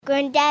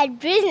Granddad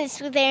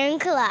Business with Aaron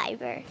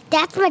Kleiber.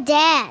 That's my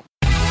dad.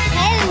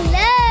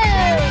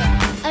 Hello!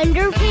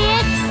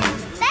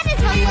 Underpants? That is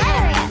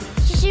hilarious.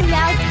 You should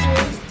mouth to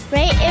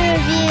rate and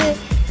review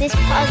this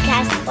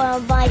podcast or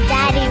my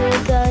daddy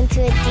will go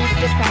into a deep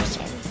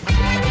depression.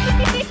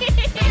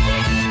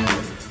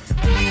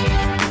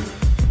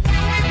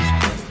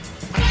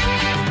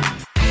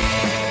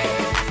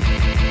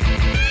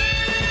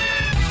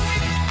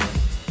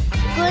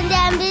 Going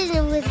down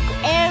business with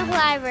Aaron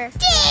Kleiber.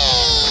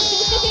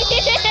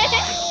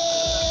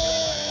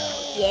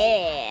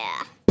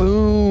 Yeah.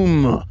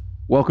 Boom.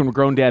 Welcome to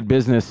Grown Dad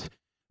Business.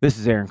 This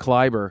is Aaron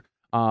Kleiber.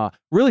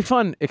 Really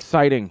fun,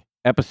 exciting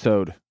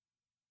episode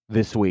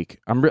this week.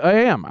 I'm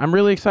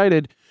really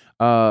excited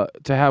to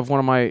have one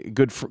of my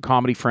good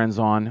comedy friends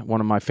on,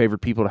 one of my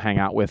favorite people to hang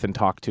out with and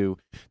talk to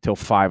till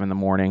 5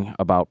 a.m.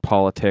 about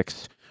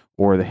politics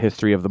or the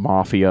history of the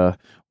mafia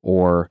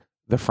or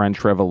the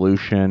French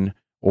Revolution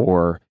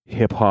or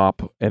hip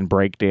hop and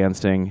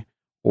breakdancing,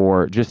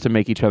 or just to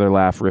make each other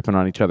laugh, ripping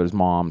on each other's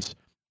moms.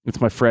 It's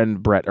my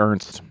friend Brett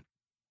Ernst.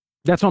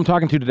 That's who I'm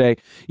talking to today.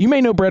 You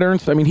may know Brett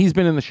Ernst. I mean, he's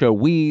been in the show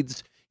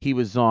Weeds. He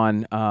was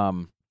on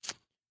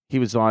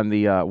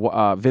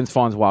the Vince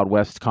Vaughn's Wild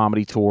West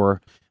comedy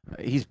tour.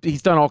 He's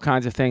done all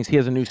kinds of things. He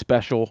has a new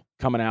special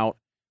coming out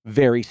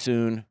very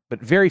soon, but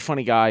very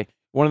funny guy.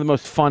 One of the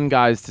most fun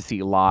guys to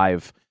see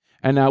live.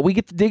 And we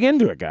get to dig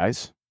into it,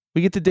 guys.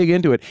 We get to dig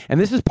into it. And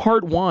this is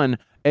part 1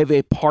 of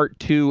a part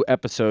 2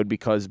 episode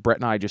because Brett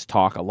and I just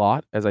talk a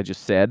lot, as I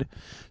just said.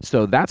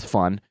 So that's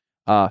fun.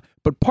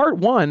 But part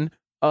 1,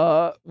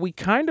 we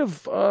get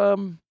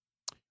a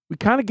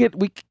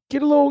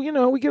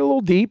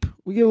little deep.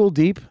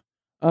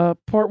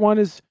 Part 1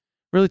 is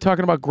really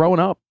talking about growing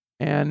up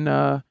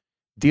and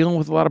dealing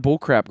with a lot of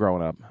bullcrap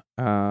growing up.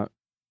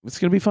 It's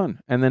going to be fun.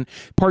 And then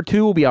part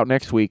 2 will be out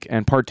next week.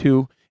 And part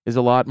 2 is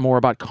a lot more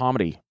about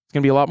comedy. It's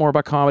going to be a lot more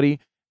about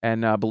comedy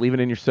and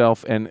believing in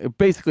yourself. And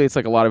basically, it's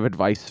like a lot of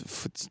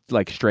advice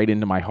like straight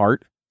into my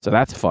heart. So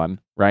that's fun,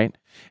 right?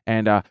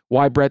 And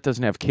why Brett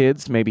doesn't have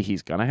kids. Maybe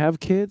he's going to have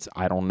kids.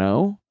 I don't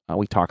know.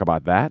 We talk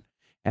about that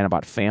and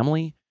about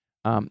family.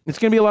 It's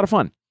going to be a lot of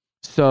fun.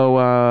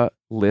 So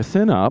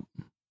listen up.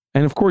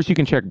 And of course, you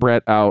can check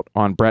Brett out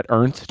on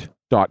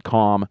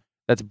BretErnst.com.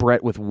 That's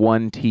Brett with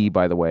 1 T,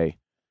 by the way.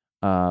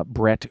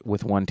 Brett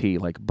with 1 T,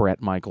 like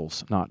Brett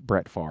Michaels, not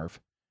Brett Favre.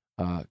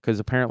 Because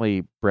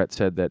apparently Brett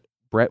said that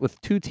Brett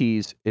with 2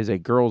 T's is a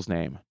girl's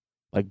name,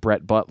 like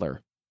Brett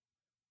Butler.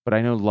 But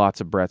I know lots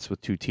of Bretts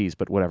with 2 T's,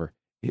 but whatever.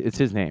 It's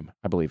his name.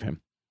 I believe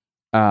him.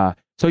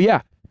 So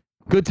yeah,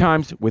 good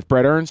times with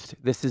Brett Ernst.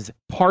 This is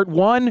part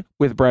 1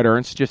 with Brett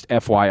Ernst, just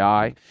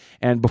FYI.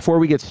 And before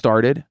we get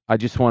started, I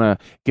just want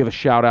to give a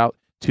shout out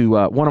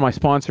to one of my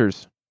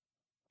sponsors,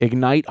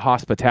 Ignite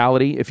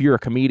Hospitality. If you're a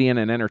comedian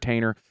and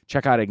entertainer,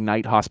 check out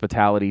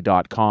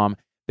ignitehospitality.com.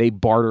 They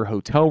barter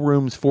hotel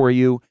rooms for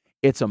you.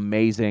 It's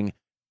amazing.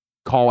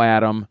 Call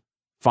Adam,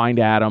 find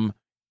Adam.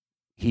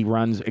 He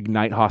runs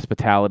Ignite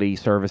Hospitality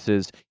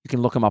Services. You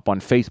can look him up on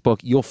Facebook.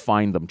 You'll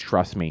find them,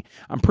 trust me.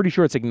 I'm pretty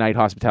sure it's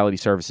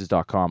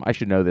ignitehospitalityservices.com. I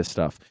should know this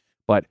stuff.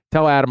 But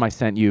tell Adam I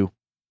sent you.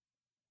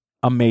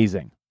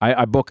 Amazing.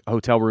 I book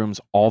hotel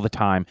rooms all the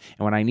time.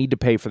 And when I need to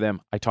pay for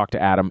them, I talk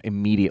to Adam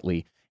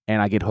immediately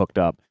and I get hooked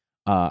up.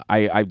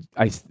 A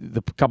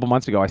couple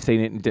months ago, I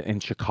stayed in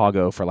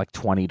Chicago for like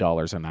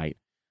 $20 a night.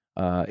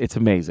 It's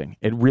amazing.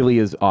 It really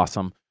is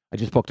awesome. I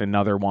just booked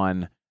another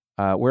one.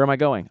 Where am I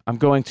going? I'm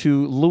going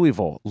to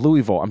Louisville.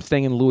 I'm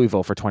staying in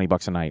Louisville for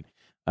 $20 a night,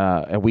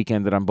 a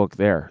weekend that I'm booked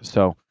there.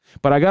 So,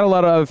 but I got a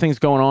lot of other things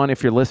going on.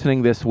 If you're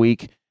listening this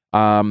week,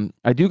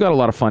 I do got a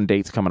lot of fun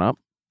dates coming up.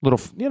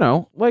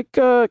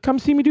 Come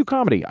see me do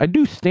comedy. I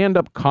do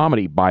stand-up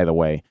comedy, by the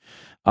way.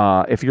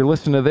 If you're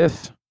listening to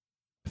this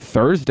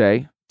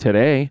Thursday,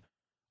 today,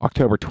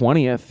 October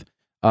 20th,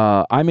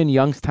 I'm in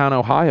Youngstown,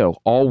 Ohio,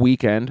 all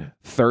weekend,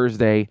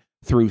 Thursday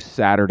through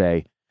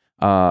Saturday.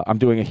 I'm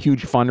doing a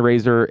huge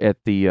fundraiser at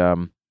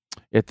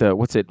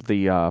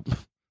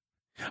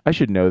I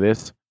should know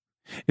this.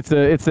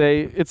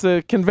 It's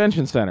a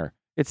convention center.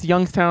 It's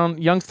Youngstown,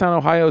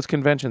 Ohio's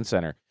convention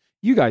center.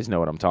 You guys know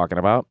what I'm talking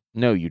about.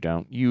 No, you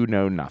don't. You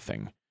know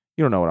nothing.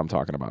 You don't know what I'm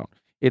talking about.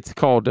 It's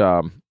called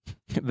the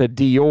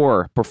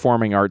Dior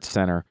Performing Arts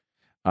Center.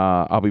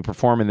 I'll be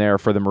performing there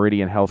for the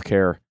Meridian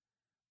Healthcare.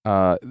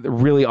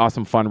 Really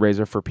awesome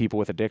fundraiser for people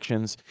with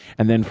addictions.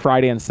 And then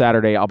Friday and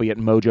Saturday, I'll be at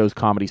Mojo's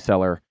Comedy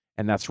Cellar,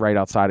 and that's right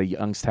outside of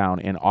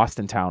Youngstown in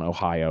Austintown,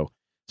 Ohio.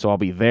 So I'll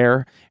be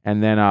there.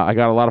 And then I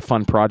got a lot of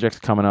fun projects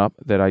coming up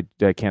that I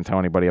can't tell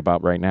anybody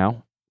about right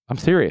now. I'm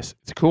serious.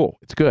 It's cool.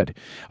 It's good.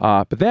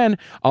 But then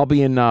I'll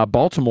be in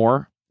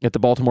Baltimore at the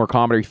Baltimore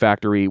Comedy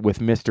Factory with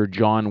Mr.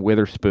 John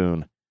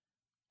Witherspoon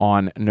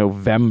on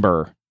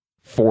November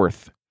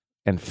 4th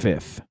and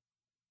 5th.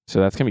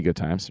 So that's going to be good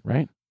times,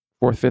 right?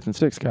 4th, 5th, and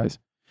 6th, guys.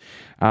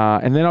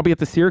 And then I'll be at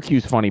the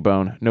Syracuse Funny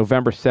Bone,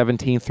 November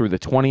 17th through the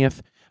 20th.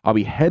 I'll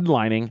be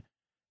headlining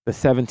the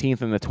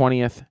 17th and the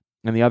 20th.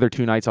 And the other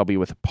 2 nights I'll be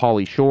with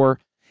Pauly Shore.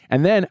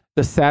 And then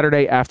the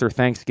Saturday after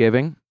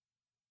Thanksgiving,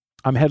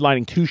 I'm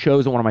headlining 2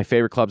 shows at one of my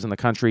favorite clubs in the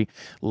country,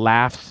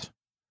 Laughs,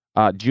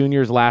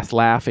 Junior's Last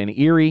Laugh in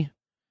Erie.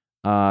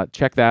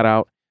 Check that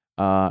out.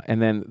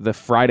 And then the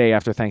Friday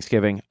after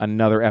Thanksgiving,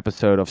 another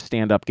episode of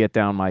Stand Up Get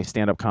Down, my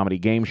stand-up comedy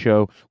game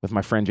show with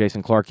my friend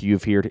Jason Clark,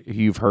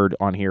 you've heard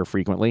on here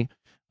frequently.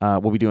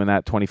 We'll be doing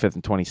that 25th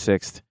and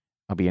 26th.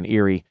 I'll be in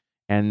Erie.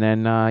 And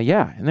then,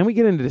 and then we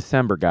get into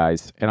December,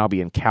 guys, and I'll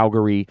be in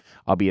Calgary.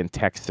 I'll be in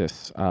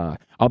Texas.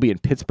 I'll be in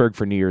Pittsburgh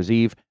for New Year's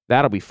Eve.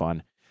 That'll be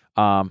fun.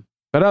 But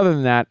other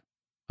than that,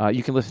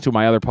 you can listen to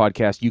my other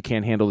podcast, You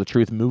Can't Handle the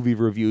Truth, movie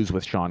reviews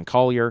with Sean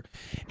Collier.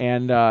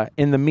 And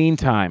in the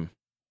meantime,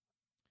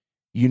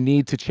 you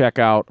need to check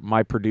out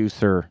my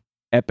producer,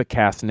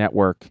 Epicast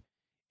Network.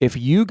 If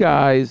you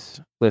guys,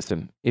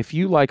 listen, if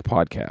you like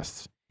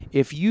podcasts,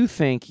 if you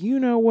think, you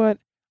know what,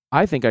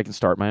 I think I can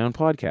start my own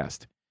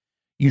podcast,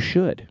 you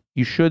should.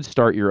 You should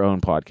start your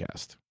own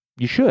podcast.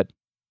 You should.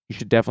 You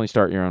should definitely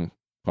start your own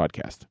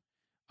podcast.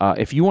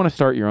 If you want to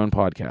start your own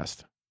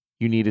podcast,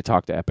 you need to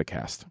talk to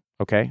Epicast,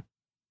 okay?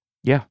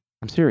 Yeah,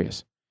 I'm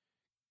serious.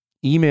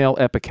 Email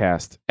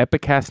Epicast,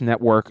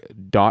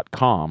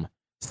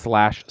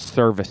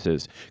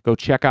 epicastnetwork.com/services. Go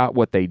check out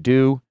what they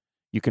do.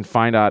 You can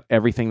find out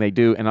everything they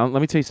do. And let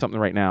me tell you something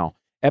right now.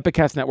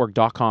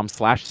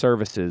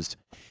 epicastnetwork.com/services.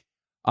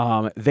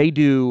 They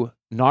do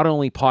not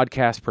only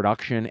podcast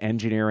production,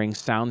 engineering,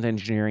 sound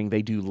engineering,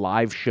 they do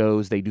live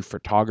shows, they do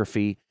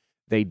photography,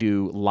 they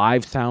do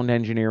live sound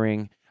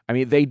engineering. I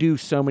mean, they do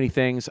so many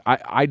things.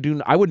 I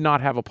would not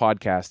have a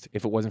podcast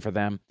if it wasn't for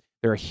them.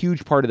 They're a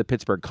huge part of the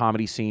Pittsburgh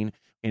comedy scene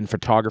in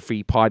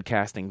photography,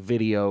 podcasting,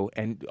 video,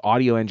 and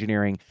audio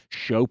engineering,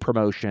 show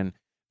promotion.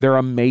 They're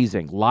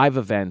amazing. Live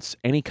events,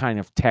 any kind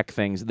of tech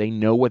things. They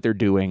know what they're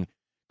doing.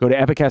 Go to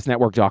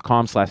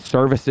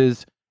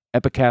epicastnetwork.com/services.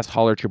 Epicast,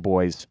 holler at your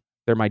boys.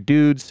 They're my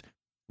dudes.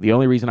 The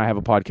only reason I have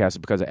a podcast is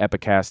because of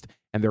Epicast,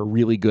 and they're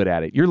really good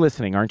at it. You're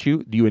listening, aren't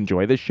you? Do you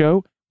enjoy this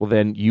show? Well,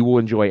 then you will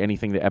enjoy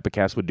anything that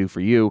Epicast would do for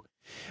you.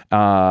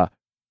 Well,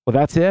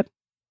 that's it.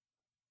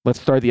 Let's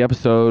start the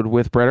episode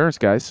with Brett Ernst,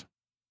 guys.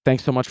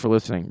 Thanks so much for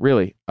listening.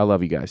 Really, I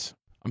love you guys.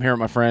 I'm here with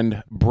my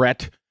friend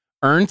BRET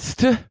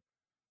ERNST.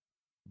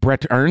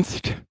 BRET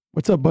ERNST.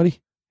 What's up, buddy?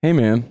 Hey,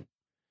 man.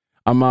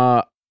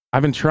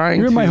 I've been trying.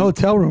 You're in my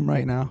hotel room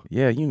right now.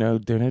 Yeah, you know.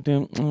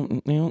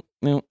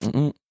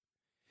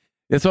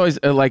 It's always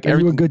like. Are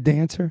you a good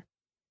dancer?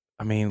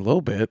 I mean, a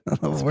little bit.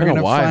 We're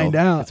gonna find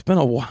out. It's been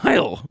a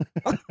while.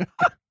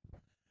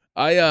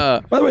 By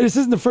the way, this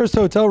isn't the first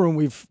hotel room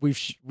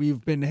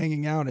we've been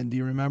hanging out in. Do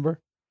you remember?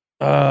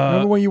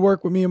 Remember when you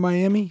worked with me in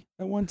Miami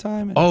at one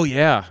time? Oh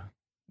yeah,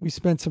 we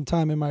spent some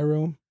time in my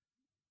room.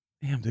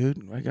 Damn,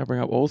 dude, I gotta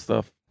bring up old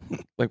stuff.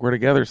 Like we're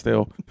together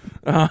still.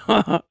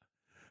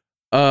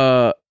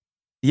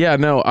 Yeah,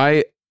 no,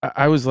 I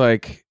was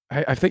like,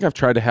 I think I've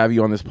tried to have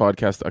you on this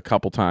podcast a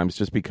couple times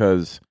just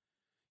because,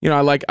 you know,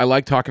 I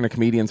like talking to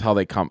comedians how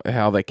they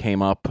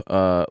came up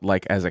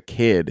like as a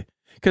kid,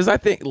 because I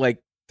think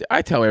like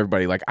I tell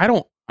everybody like I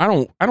don't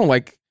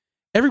like,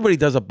 everybody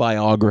does a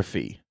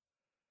biography.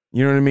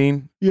 You know what I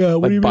mean? Yeah.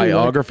 What do you mean?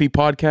 Biography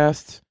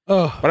podcasts.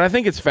 Oh. But I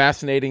think it's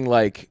fascinating,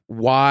 like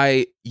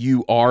why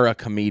you are a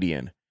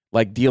comedian,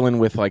 like dealing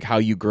with like how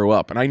you grew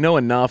up. And I know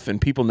enough, and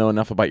people know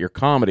enough about your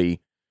comedy,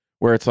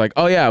 where it's like,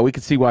 oh yeah, we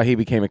could see why he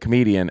became a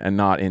comedian and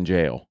not in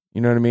jail.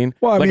 You know what I mean?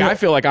 Well, I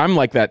feel like I'm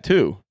like that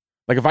too.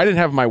 Like if I didn't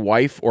have my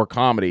wife or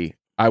comedy,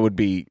 I would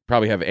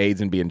probably have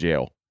AIDS and be in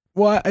jail.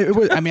 Well, I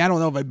don't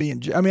know if I'd be in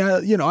jail. I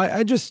mean,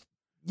 I just,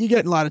 you get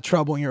in a lot of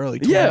trouble in your early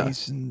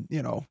 20s, and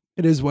you know,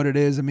 it is what it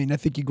is. I mean, I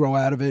think you grow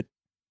out of it,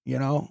 you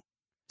know.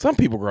 Some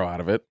people grow out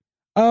of it.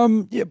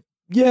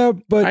 Yeah,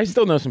 but I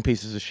still know some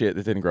pieces of shit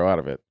that didn't grow out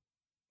of it.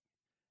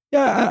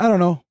 Yeah, I don't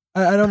know.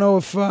 I don't know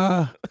if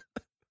I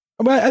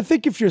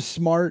think if you're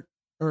smart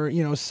or,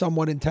 you know,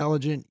 somewhat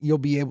intelligent, you'll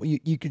be able,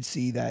 you could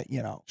see that,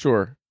 you know.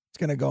 Sure. It's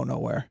going to go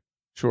nowhere.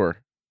 Sure.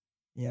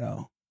 You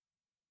know.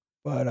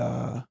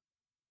 But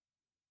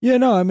yeah,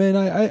 no, I mean,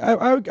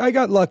 I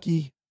got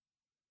lucky.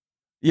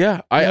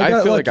 Yeah,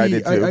 I feel like I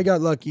did too. I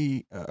got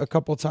lucky a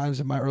couple times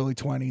in my early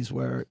 20s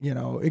where, you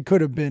know, it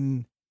could have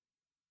been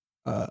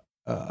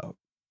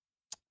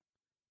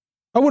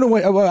I wouldn't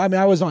wait. Well, I mean,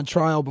 I was on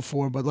trial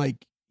before, but like,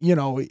 you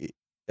know,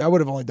 I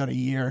would have only done a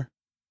year.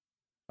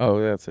 Oh,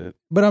 that's it.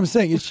 But I'm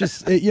saying it's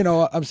just, you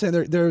know, I'm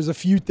saying there's a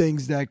few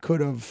things that could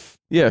have.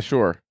 Yeah,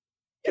 sure.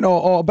 You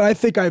know, but I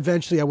think I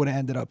would have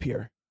ended up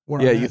here.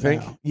 Yeah, you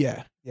think? Now.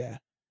 Yeah, yeah.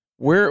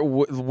 Where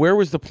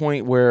was the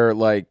point where,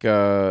 like,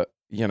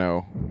 you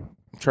know,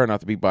 I'm trying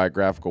not to be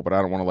biographical, but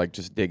I don't want to like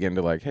just dig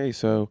into like, hey,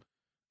 so,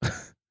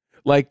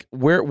 like,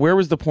 where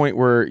was the point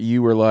where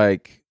you were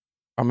like,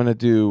 I'm gonna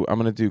do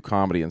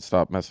comedy and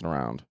stop messing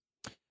around?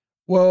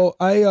 Well,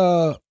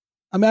 I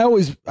mean, I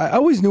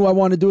always knew I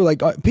wanted to do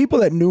it. Like people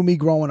that knew me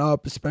growing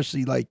up,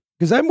 especially like,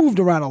 because I moved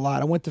around a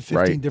lot. I went to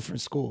 15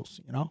 different schools,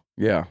 you know?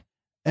 Yeah.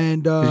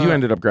 And you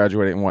ended up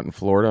graduating in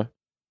Florida?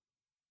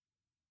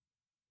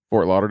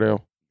 Fort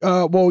Lauderdale?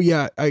 Well,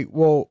 yeah. I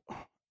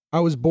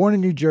was born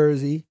in New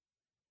Jersey,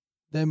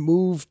 then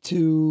moved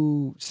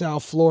to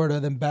South Florida,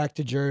 then back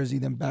to Jersey,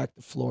 then back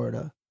to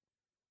Florida.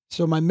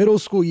 So my middle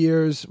school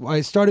years,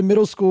 I started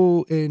middle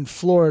school in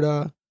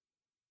Florida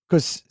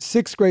because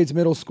 6th grade's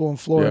middle school in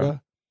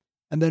Florida,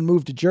 and then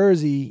moved to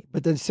Jersey.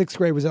 But then 6th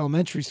grade was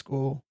elementary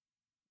school,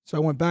 so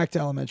I went back to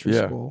elementary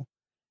school.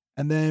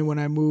 And then when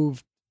I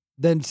moved,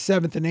 then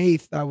 7th and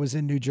 8th, I was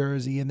in New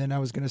Jersey, and then I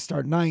was going to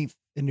start 9th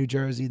in New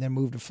Jersey, then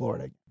move to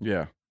Florida.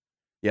 Yeah.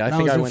 Yeah, I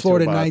think I was in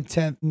Florida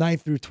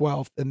 9th through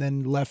 12th, and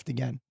then left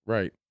again.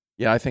 Right.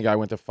 Yeah, I think I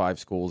went to 5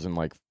 schools in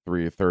like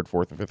 3rd,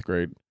 4th, and 5th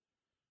grade.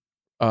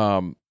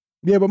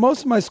 Yeah, but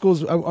most of my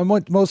schools, I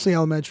went mostly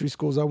elementary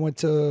schools. I went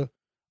to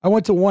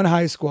one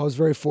high school. I was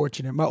very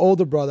fortunate. My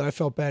older brother, I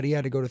felt bad. He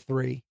had to go to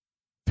 3.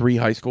 3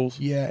 high schools?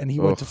 Yeah, and he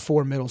went to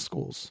 4 middle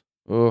schools.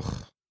 Ugh.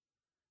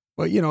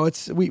 But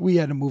we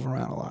had to move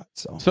around a lot.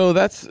 So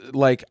that's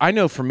like, I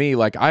know for me,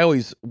 like I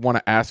always want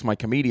to ask my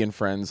comedian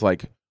friends,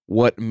 like,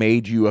 what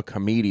made you a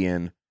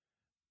comedian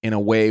in a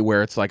way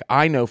where it's like,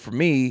 I know for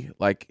me,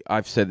 like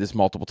I've said this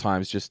multiple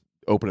times, just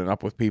opening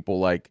up with people,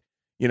 like,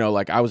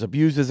 like I was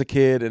abused as a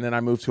kid, and then I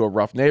moved to a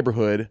rough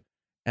neighborhood,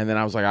 and then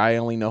I was like, I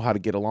only know how to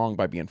get along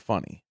by being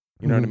funny.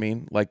 You know what I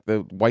mean? Like the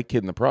white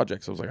kid in the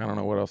projects, I was like, I don't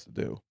know what else to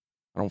do.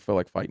 I don't feel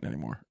like fighting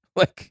anymore.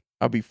 Like,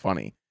 I'll be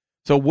funny.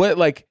 So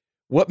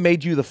what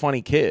made you the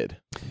funny kid?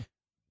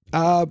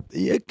 I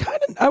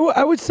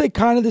would say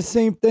kind of the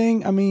same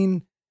thing. I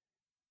mean,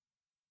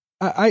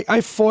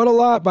 I fought a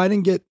lot, but I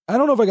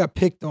don't know if I got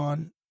picked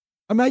on.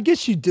 I mean, I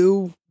guess you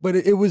do, but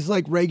it was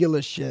like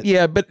regular shit.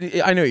 Yeah, but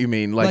I know what you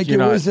mean. Like it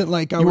wasn't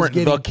like I was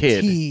getting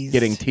teased.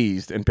 Getting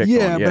teased and picked on.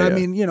 Yeah, but I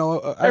mean,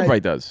 everybody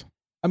does.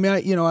 I mean,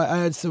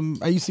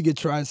 I used to get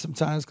tried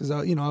sometimes because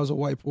I was a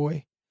white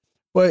boy,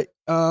 but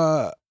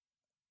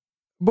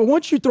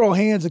once you throw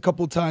hands a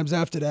couple of times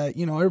after that,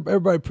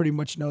 everybody pretty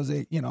much knows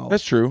that,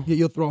 That's true.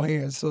 You'll throw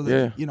hands. So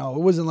that, it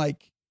wasn't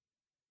like,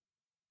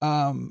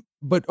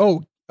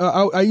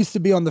 I used to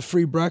be on the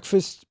free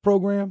breakfast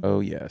program. Oh,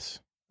 yes.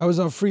 I was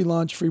on free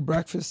lunch, free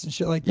breakfast and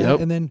shit like that.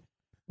 Yep. And then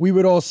we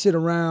would all sit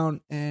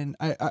around, and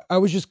I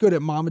was just good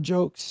at mama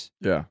jokes.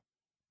 Yeah.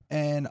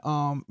 And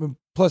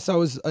plus I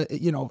was,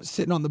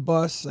 sitting on the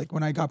bus, like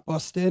when I got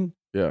bussed in.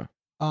 Yeah.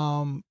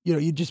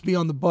 You'd just be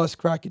on the bus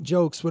cracking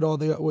jokes with all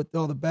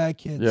the bad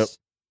kids,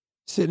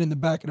 sitting in the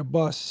back of the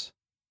bus,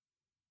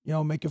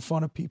 making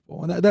fun of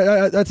people, and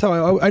that's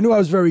how I knew I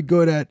was very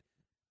good at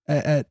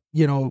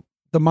the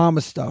mama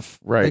stuff.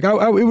 Right.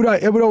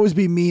 Like it would always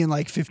be me and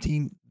like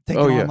 15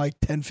 taking on like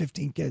 10,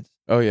 15 kids.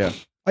 Oh yeah.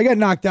 I got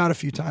knocked out a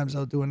few times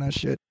though doing that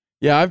shit.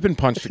 Yeah, I've been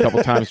punched a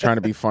couple times trying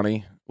to be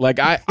funny. Like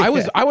I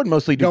would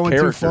mostly do Going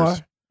characters. Too far?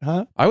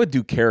 Huh? I would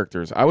do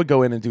characters. I would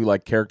go in and do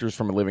like characters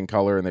from A Living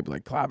Color, and they'd be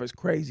like, "Clabber's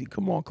crazy.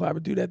 Come on, Clabber,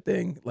 do that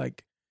thing." Like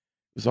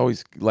it was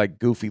always like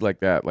goofy like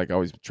that. Like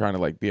always trying to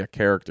like be a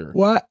character.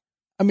 What?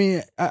 I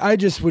mean, I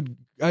just would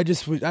go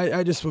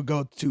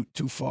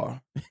too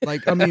far.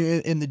 Like I mean,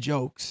 in the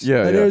jokes.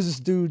 Yeah. There's this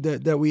dude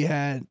that we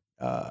had,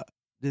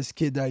 this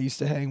kid that I used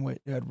to hang with,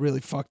 who had really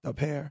fucked up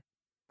hair,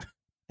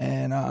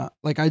 and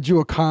like I drew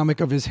a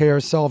comic of his hair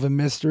solving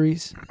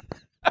mysteries,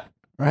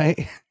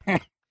 right?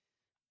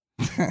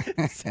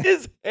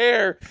 His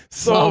hair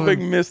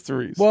solving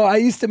mysteries. Well, I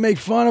used to make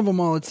fun of him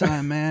all the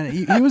time, man.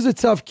 He was a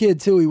tough kid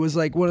too. He was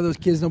like one of those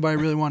kids nobody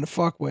really wanted to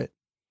fuck with.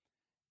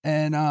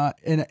 And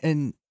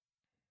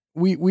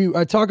we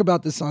I talk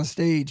about this on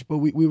stage, but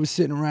we were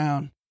sitting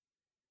around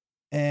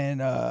and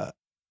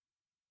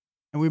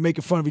we were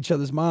making fun of each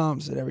other's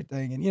moms and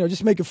everything, and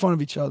just making fun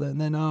of each other.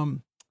 And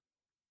then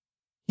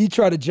he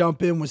tried to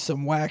jump in with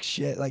some whack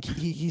shit, like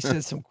he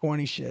said some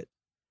corny shit.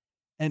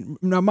 And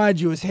now, mind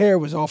you, his hair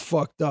was all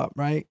fucked up,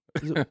 right?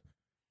 It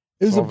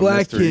was a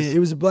black kid. It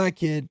was a black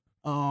kid.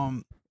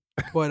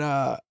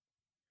 But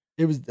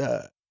it was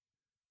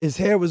his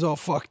hair was all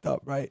fucked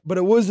up, right? But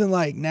it wasn't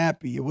like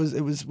nappy. It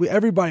was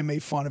everybody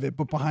made fun of it,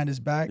 but behind his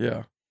back,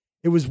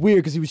 it was weird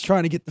because he was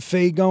trying to get the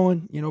fade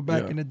going,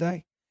 back in the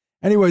day.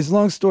 Anyways,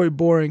 long story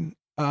boring.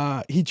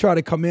 He tried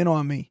to come in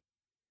on me,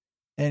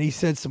 and he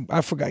said some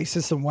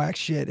whack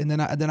shit, and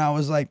then I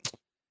was like,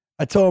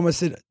 I told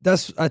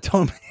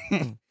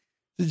him.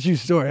 It's a true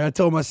story. I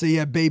told him, I said,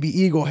 yeah, baby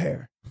eagle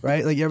hair,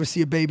 right? Like, you ever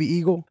see a baby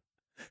eagle?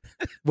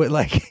 With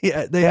like,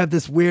 they have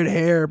this weird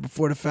hair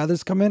before the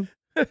feathers come in.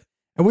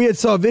 And we had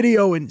saw a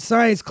video in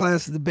science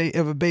class of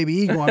a baby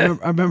eagle. I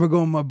remember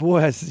going with my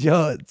boy. I said,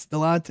 yo, it's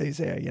Delante's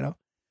hair,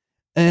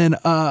 And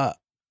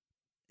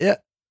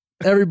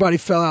everybody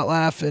fell out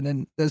laughing,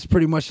 and that's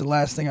pretty much the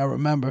last thing I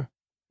remember.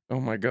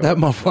 Oh my God. That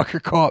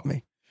motherfucker caught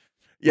me.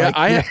 Yeah,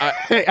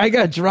 like, I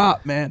got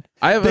dropped, man.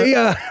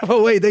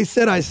 They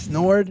said I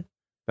snored.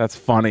 That's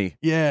funny.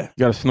 Yeah. You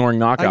got a snoring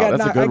knockout.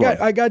 That's a good one.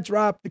 I got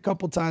dropped a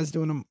couple times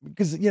doing them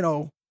because,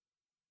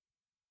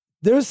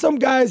 there's some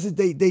guys that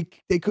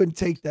they couldn't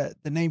take the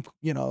name,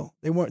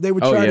 they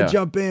were trying to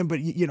jump in, but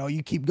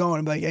you keep going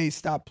and be like, hey,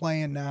 stop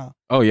playing now.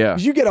 Oh yeah.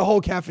 Because you get a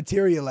whole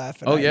cafeteria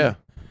laughing. Oh yeah.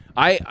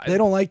 They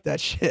don't like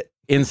that shit.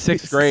 In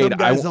 6th grade, some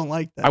guys don't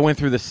like that. I went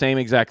through the same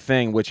exact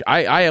thing, which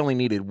I only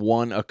needed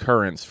one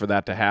occurrence for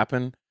that to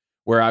happen,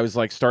 where I was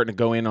like starting to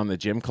go in on the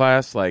gym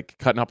class, like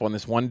cutting up on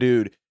this one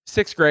dude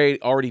 6th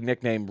grade, already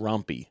nicknamed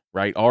Rumpy,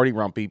 right? Already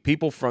Rumpy.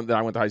 People that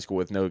I went to high school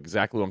with know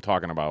exactly what I'm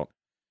talking about.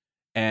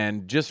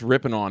 And just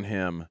ripping on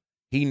him,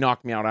 he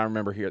knocked me out. I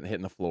remember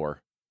hitting the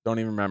floor. Don't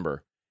even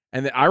remember.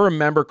 And then I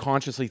remember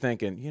consciously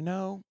thinking,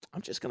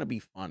 I'm just going to be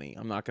funny.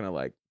 I'm not going to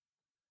like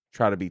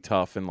try to be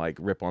tough and like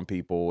rip on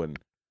people, and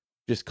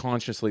just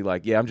consciously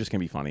like, I'm just going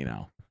to be funny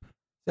now.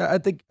 Yeah, I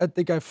think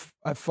I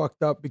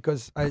fucked up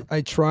because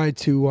I tried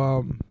to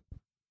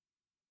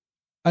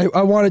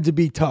I wanted to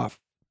be tough.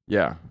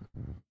 Yeah.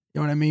 You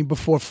know what I mean?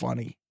 Before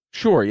funny.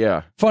 Sure,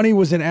 yeah. Funny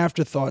was an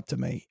afterthought to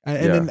me.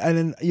 And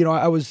then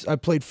I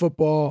played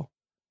football.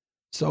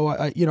 So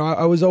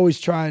I was always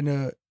trying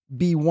to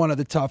be one of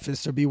the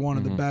toughest or be one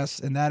of the best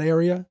in that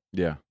area.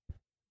 Yeah.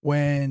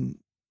 When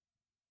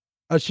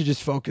I should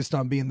just focused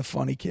on being the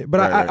funny kid.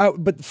 But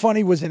but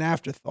funny was an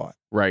afterthought.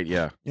 Right,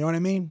 yeah. You know what I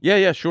mean?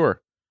 Yeah,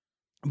 sure.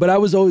 But I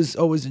was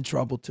always in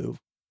trouble too.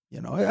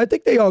 I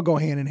think they all go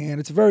hand in hand.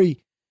 It's a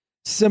very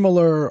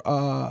similar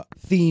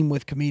theme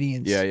with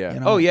comedians. Yeah.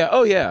 Oh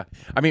yeah.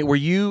 I mean, were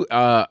you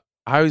I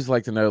always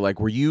like to know, like,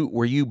 were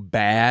you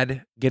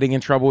bad getting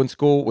in trouble in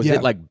school? Was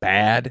it like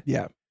bad?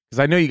 Yeah. Because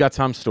I know you got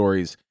some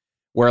stories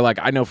where, like,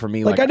 I know for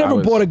me, like I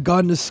never brought a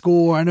gun to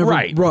school. I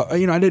never brought,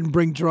 I didn't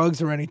bring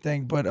drugs or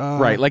anything, but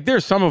right. Like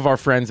there's some of our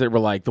friends that were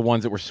like the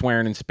ones that were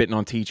swearing and spitting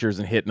on teachers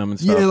and hitting them and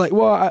stuff. Yeah, like,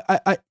 well,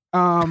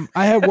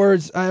 I had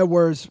words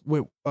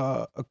with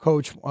a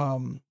coach. I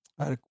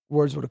had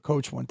words with a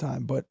coach one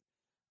time, but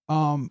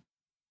no,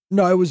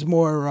 it was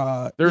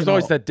more there's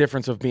always that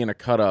difference of being a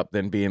cut up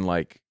than being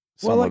like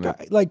someone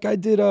I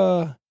did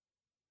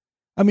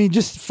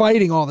just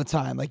fighting all the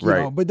time, like, you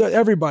know, but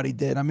everybody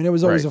did. I mean, it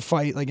was always a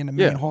fight, like in the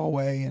main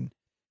hallway, and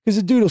because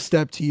the dude will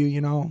step to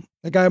you,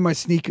 like I had my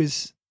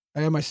sneakers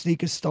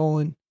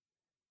stolen,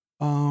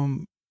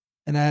 and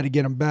I had to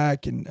get them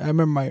back. And I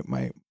remember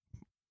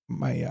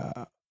my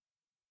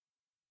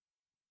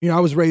I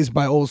was raised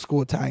by old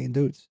school Italian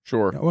dudes.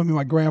 Sure.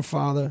 My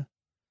grandfather,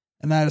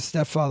 and I had a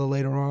stepfather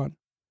later on.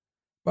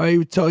 But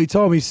he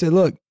told me, he said,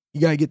 look,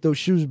 you got to get those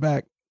shoes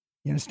back.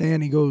 You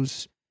understand? He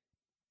goes,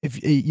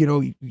 if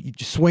you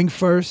just swing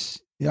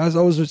first. I was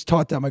always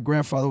taught that. My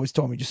grandfather always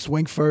told me, just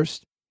swing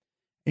first.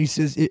 And he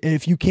says,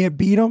 if you can't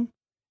beat them,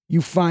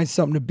 you find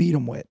something to beat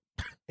them with.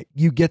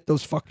 You get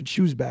those fucking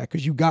shoes back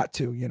because you got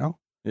to,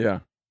 Yeah.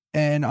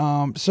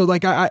 And so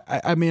like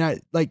I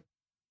mean like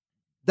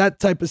that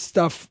type of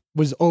stuff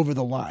was over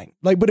the line.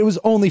 Like, but it was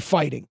only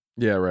fighting.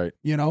 Yeah, right.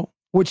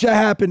 Which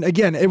happened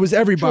again. It was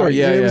everybody.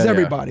 Sure, it was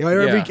everybody.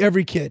 Yeah.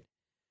 Every kid.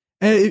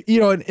 And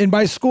in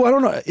my school, I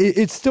don't know.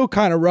 It's still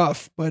kind of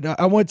rough, but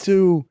I went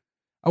to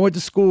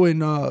school in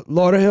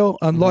Lauderdale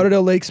on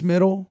Lauderdale Lakes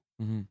Middle,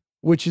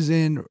 which is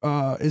in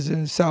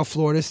South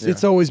Florida.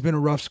 It's always been a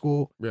rough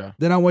school. Yeah.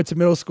 Then I went to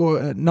middle school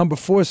at number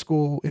 4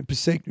 school in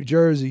Passaic, New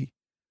Jersey,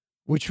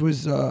 which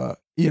was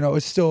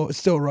it's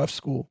still a rough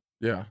school.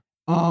 Yeah.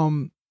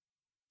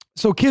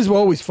 So kids were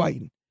always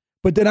fighting.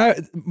 But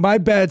then my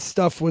bad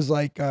stuff was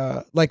like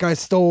I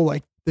stole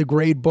like the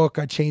grade book.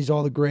 I changed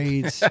all the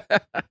grades.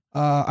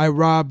 I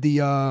robbed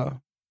the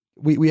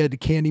we had the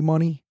candy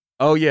money.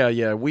 Oh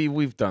yeah.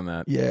 We've done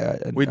that. Yeah.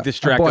 We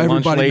distract the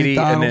lunch lady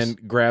and then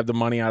grab the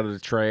money out of the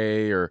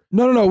tray or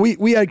No.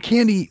 We had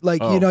candy,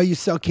 like you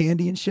sell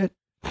candy and shit.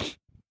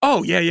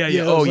 Oh yeah.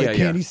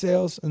 Candy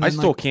sales. And I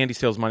stole candy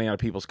sales money out of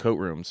people's coat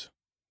rooms.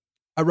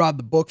 I robbed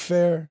the book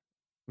fair.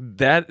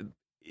 That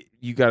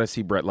you got to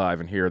see Brett live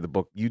and hear the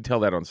book. You tell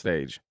that on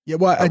stage. Yeah,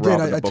 well, I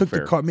did. I took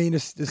the car. Me and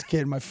this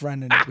kid, my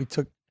friend, and we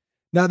took.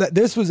 Now that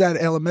this was at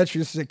elementary,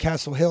 this is at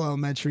Castle Hill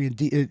Elementary,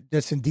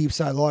 that's in Deep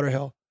Side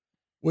Lauderhill,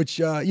 which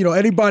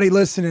anybody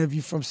listening, if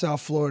you're from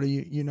South Florida,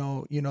 you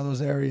know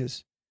those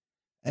areas,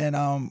 and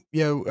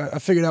I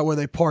figured out where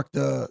they parked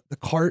the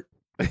cart.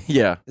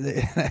 Yeah, and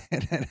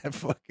then I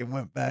fucking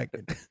went back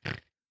and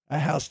I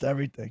housed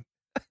everything.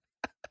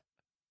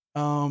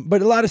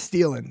 But a lot of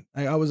stealing.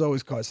 I was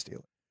always caught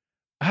stealing.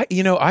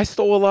 I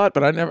stole a lot,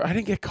 but I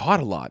didn't get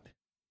caught a lot.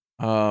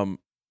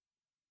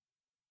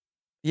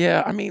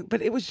 Yeah, I mean,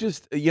 but it was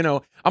just,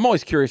 I'm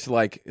always curious to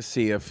like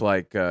see if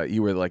like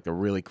you were like the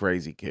really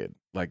crazy kid,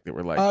 like that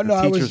were like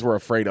the teachers were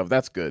afraid of.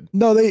 That's good.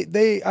 No,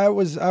 I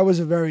was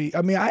a very,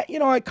 I mean,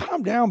 I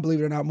calmed down, believe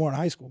it or not, more in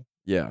high school.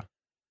 Yeah.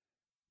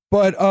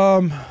 But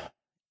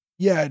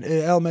yeah, in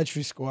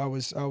elementary school, I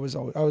was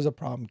a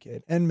problem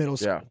kid, and middle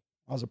school,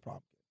 I was a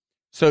problem kid.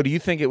 So, do you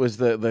think it was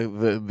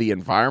the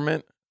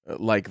environment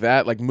like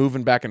that, like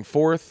moving back and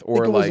forth, or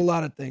I think it was like a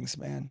lot of things,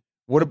 man?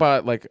 What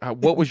about like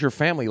what was your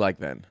family like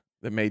then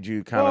that made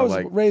you kind of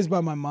like raised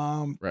by my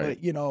mom, right?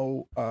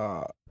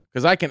 But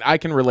because I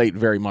can relate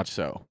very much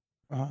so.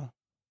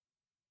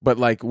 But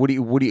like, what do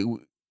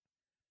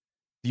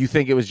you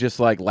think it was just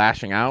like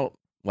lashing out?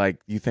 Like,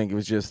 you think it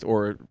was just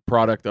or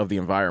product of the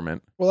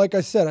environment? Well, like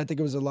I said, I think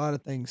it was a lot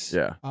of things.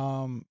 Yeah.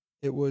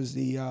 It was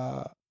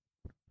the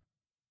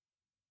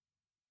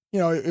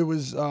it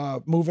was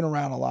moving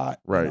around a lot.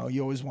 Right.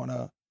 You always want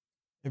to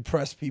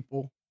impress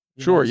people.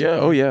 Sure. Yeah.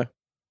 Oh, yeah.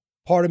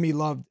 Part of me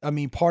loved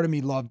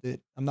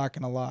it. I'm not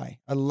going to lie.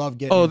 I love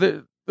getting. Oh,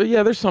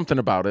 there's something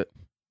about it.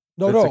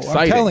 No,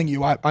 exciting. I'm telling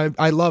you,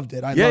 I loved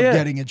it. I loved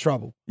getting in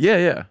trouble.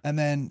 Yeah. And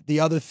then the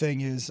other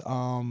thing is,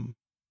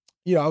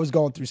 you know, I was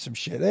going through some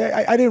shit.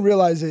 I didn't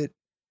realize it,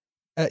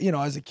 you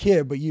know, as a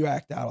kid, but you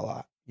act out a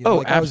lot. You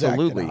know,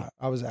 absolutely.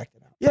 I was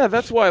acting out. Yeah,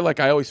 that's why, like,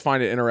 I always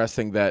find it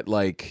interesting that,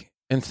 like,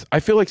 and I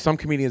feel like some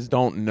comedians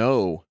don't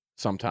know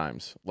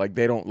sometimes. Like,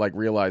 they don't, like,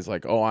 realize,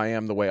 like, oh, I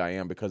am the way I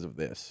am because of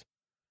this.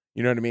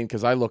 You know what I mean?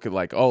 Because I look at,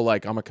 like, oh,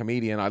 like, I'm a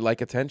comedian. I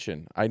like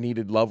attention. I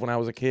needed love when I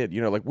was a kid.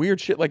 You know, like,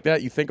 weird shit like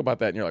that. You think about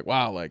that, and you're like,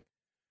 wow, like,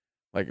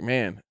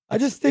 man. I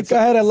just think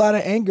I had a lot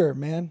of anger,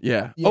 man.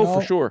 Yeah. You know?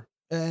 For sure.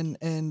 And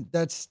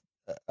that's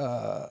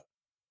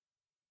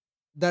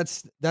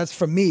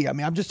for me. I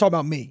mean, I'm just talking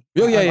about me.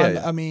 Oh,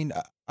 yeah. I mean,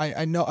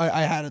 I know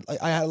I had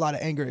a lot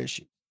of anger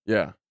issues.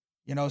 Yeah.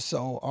 You know,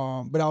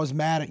 so but I was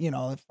mad at, you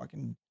know,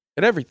 fucking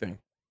At everything.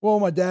 Well,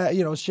 my dad,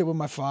 you know, shit with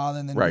my father,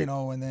 and then Right. you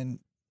know, and then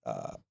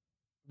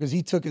because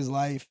he took his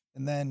life,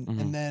 and then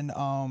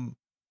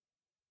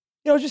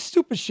you know, just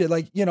stupid shit.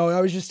 Like, you know,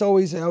 I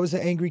was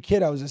an angry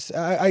kid.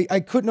 I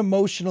couldn't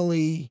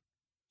emotionally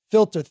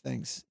filter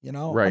things, you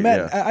know. Right.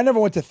 I never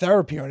went to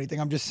therapy or anything.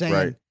 I'm just saying,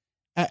 Right.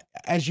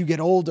 As you get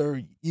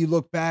older, you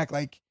look back.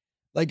 Like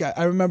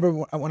I remember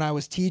when I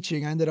was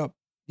teaching, I ended up,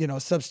 you know,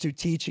 substitute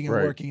teaching and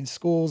Right. working in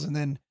schools, and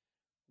then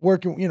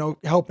working, you know,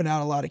 helping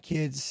out a lot of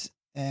kids,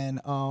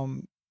 and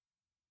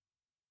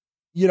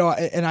you know,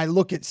 and I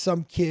look at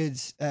some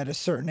kids at a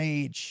certain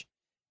age,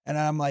 and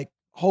I'm like,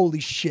 holy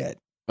shit.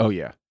 Oh,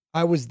 yeah.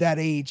 I was that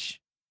age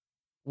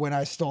when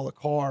I stole a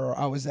car, or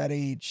I was that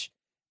age.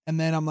 And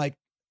then I'm like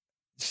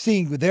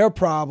seeing their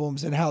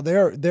problems and how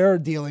they're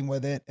dealing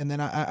with it. And then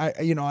I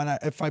you know, and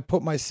if I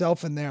put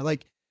myself in there,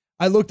 like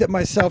I looked at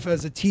myself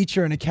as a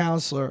teacher and a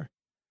counselor,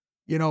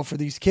 you know, for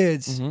these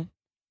kids,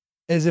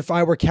 as if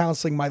I were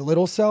counseling my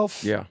little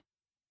self. Yeah.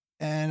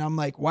 And I'm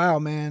like, wow,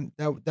 man,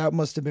 that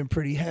must have been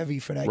pretty heavy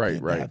for that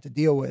kid to have to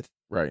deal with.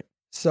 Right.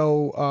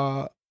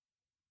 So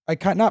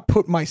I not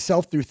put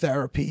myself through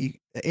therapy,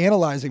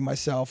 analyzing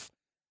myself.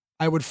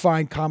 I would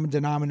find common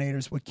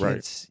denominators with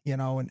kids, you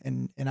know,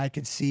 and I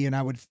could see, and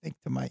I would think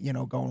to my, you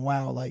know, going,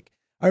 wow, like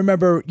I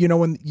remember, you know,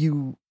 when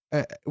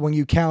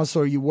you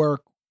counsel or you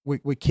work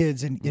with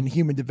kids in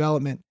human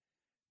development,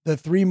 the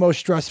 3 most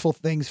stressful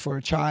things for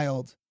a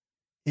child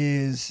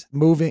is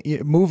moving.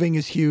 Moving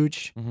is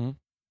huge.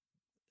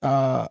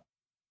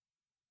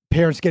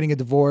 Parents getting a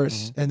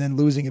divorce, and then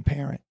losing a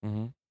parent.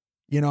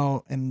 You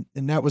know, and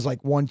that was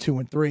like 1, 2,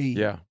 and 3.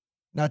 Yeah.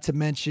 Not to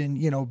mention,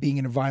 you know, being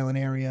in a violent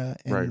area,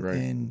 and, Right.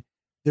 and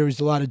there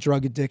was a lot of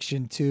drug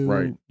addiction too.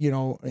 Right. You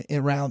know,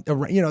 around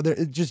you know,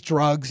 just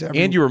drugs.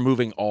 And you were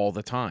moving all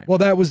the time. Well,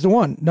 that was the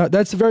one. No,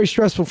 that's very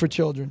stressful for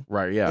children.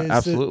 Right. Yeah. Is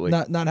Absolutely.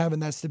 not having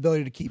that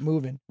stability to keep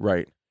moving.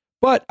 Right.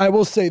 But I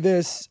will say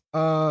this: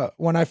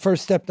 when I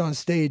first stepped on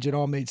stage, it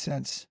all made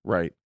sense.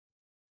 Right.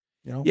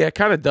 You know. Yeah, it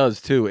kind of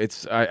does too.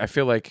 It's I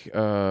feel like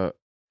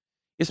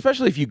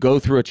especially if you go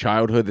through a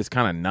childhood that's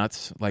kind of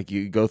nuts, like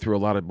you go through a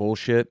lot of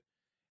bullshit,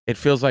 it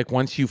feels like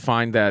once you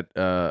find that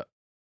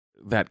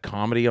that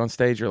comedy on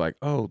stage, you're like,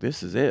 oh,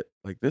 this is it.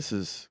 Like this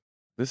is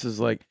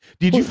like.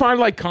 Did you find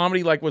like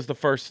comedy like was the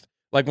first,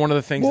 like one of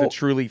the things that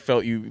truly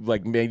felt you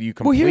like made you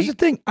complete? Well, here's the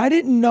thing: I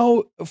didn't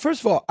know.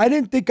 First of all, I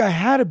didn't think I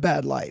had a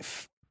bad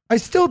life. I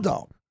still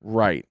don't.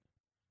 Right.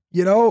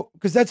 You know,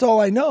 because that's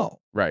all I know.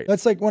 Right.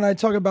 That's like when I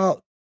talk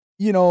about,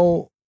 you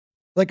know,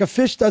 like a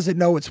fish doesn't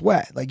know it's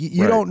wet. Like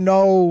you don't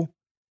know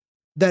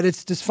that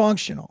it's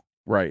dysfunctional.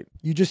 Right.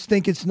 You just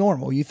think it's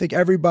normal. You think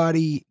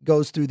everybody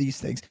goes through these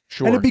things.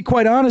 Sure. And to be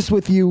quite honest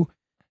with you,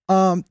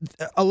 a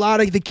lot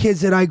of the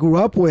kids that I grew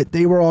up with,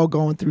 they were all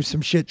going through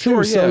some shit too.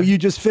 Sure, So yeah. you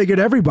just figured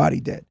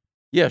everybody did.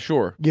 Yeah,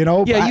 sure. You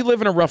know? Yeah, you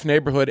live in a rough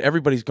neighborhood.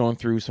 Everybody's going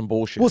through some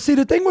bullshit. Well, see,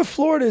 the thing with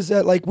Florida is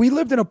that, like, we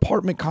lived in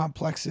apartment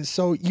complexes.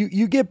 So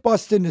you get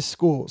bused into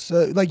schools.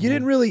 So, like, you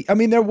didn't really, I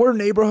mean, there were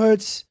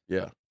neighborhoods.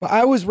 Yeah. But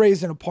I was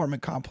raised in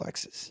apartment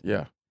complexes.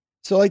 Yeah.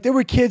 So, like, there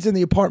were kids in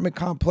the apartment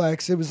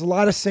complex. It was a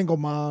lot of single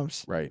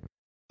moms. Right.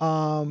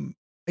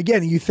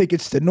 Again, you think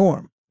it's the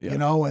norm, Yeah. you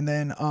know? And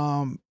then,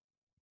 and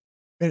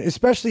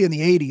especially in the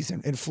 80s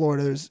in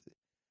Florida,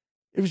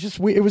 it was just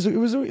weird. It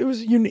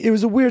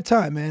was a weird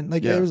time, man.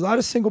 Like there was a lot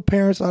of single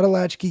parents, a lot of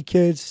latchkey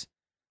kids,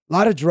 a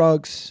lot of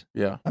drugs.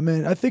 Yeah. I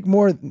mean, I think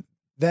more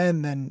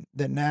then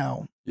than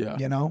now. Yeah.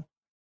 You know.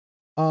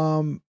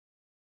 And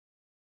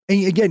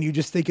again, you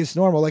just think it's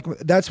normal. Like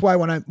that's why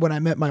when I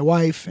met my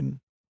wife and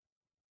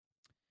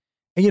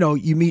you know,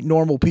 you meet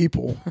normal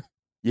people.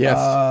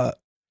 Yes.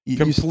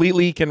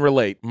 Completely can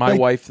relate. My like,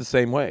 wife the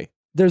same way.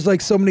 There's like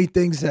so many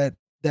things that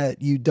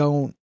you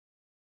don't.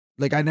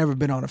 Like I never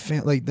been on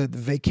like the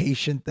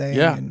vacation thing.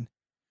 Yeah. And,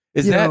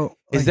 is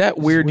that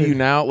weird to you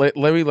now? Let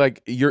me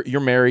like you're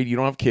married, you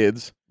don't have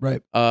kids.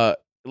 Right.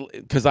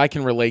 Because I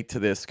can relate to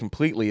this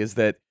completely. Is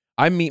that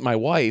I meet my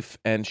wife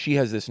and she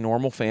has this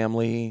normal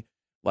family,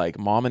 like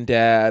mom and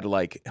dad,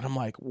 like, and I'm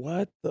like,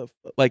 what the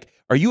like?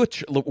 Are you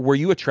were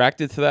you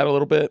attracted to that a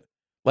little bit?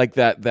 Like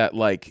that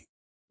like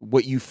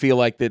what you feel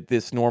like that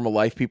this normal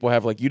life people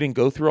have? Like you didn't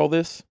go through all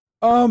this.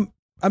 I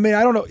mean,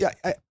 I don't know.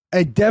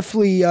 I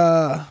definitely.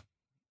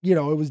 You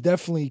know, it was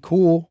definitely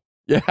cool.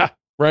 Yeah.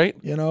 Right.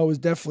 You know, it was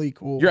definitely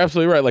cool. You're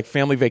absolutely right. Like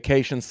family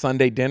vacation,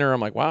 Sunday dinner. I'm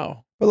like,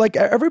 wow. But like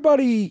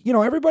everybody, you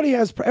know, everybody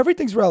has,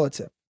 everything's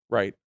relative,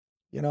 Right.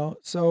 you know?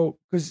 So,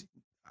 because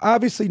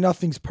obviously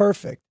nothing's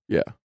perfect.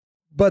 Yeah.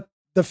 But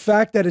the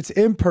fact that it's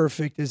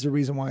imperfect is the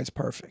reason why it's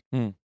perfect.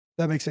 Hmm.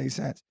 That makes any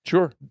sense.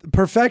 Sure.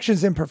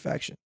 Perfection's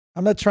imperfection.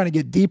 I'm not trying to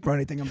get deep or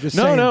anything. I'm just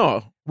saying.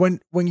 No. When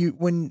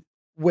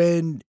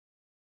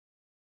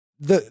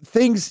the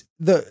things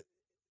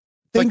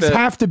like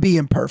have to be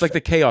imperfect. It's like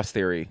the chaos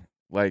theory,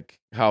 like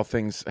how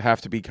things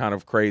have to be kind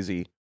of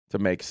crazy to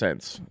make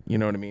sense. You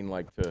know what I mean?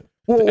 Like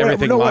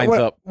everything lines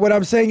up. What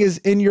I'm saying is,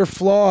 in your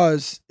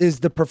flaws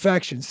is the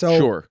perfection. So,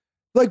 sure.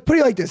 Like, put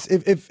it like this: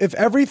 if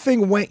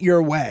everything went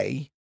your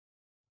way,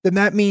 then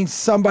that means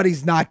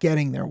somebody's not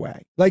getting their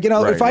way. Like, you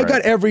know, if I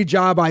got every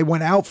job I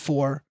went out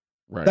for,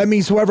 that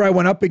means whoever I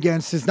went up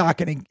against is not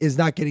getting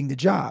the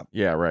job.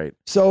 Yeah, right.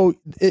 So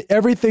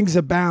everything's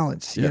a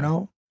balance, you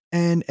know,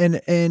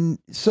 and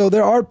so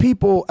there are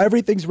people.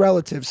 Everything's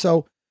relative.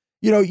 So,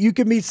 you know, you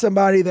can meet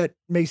somebody that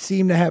may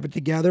seem to have it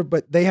together,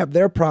 but they have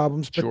their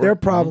problems. But their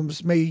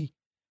problems may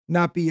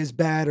not be as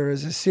bad or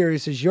as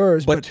serious as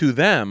yours. But to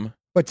them,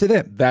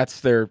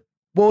 that's their.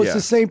 Well, it's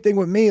the same thing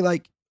with me.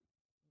 Like,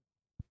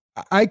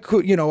 I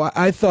could, you know,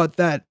 I thought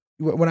that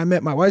when I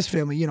met my wife's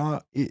family, you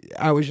know,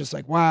 I was just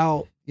like,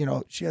 wow, you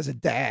know, she has a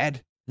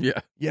dad.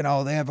 Yeah. You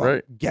know, they have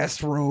a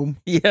guest room.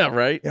 Yeah,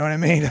 right. You know what I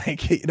mean?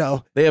 Like, you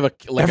know, they have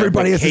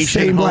everybody has the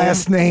same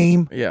last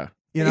name. Yeah.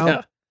 You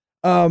know?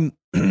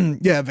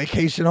 Yeah.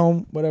 Vacation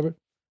home, whatever.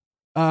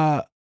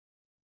 But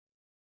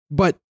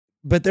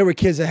there were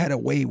kids that had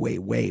it way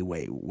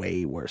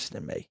worse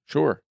than me.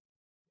 Sure.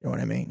 You know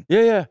what I mean?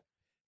 Yeah.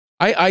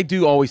 I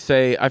do always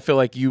say, I feel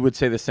like you would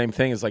say the same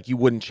thing, is like you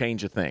wouldn't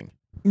change a thing.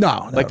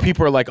 No. Like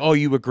people are like, oh,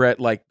 you regret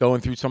like going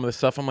through some of this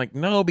stuff. I'm like,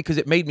 no, because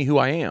it made me who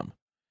I am.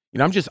 You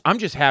know, I'm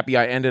just happy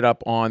I ended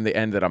up on the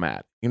end that I'm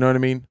at. You know what I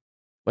mean?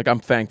 Like, I'm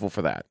thankful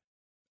for that.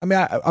 I mean,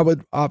 I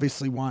would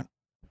obviously want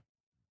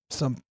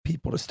some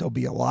people to still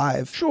be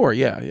alive. Sure.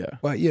 Yeah.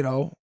 But, you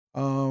know,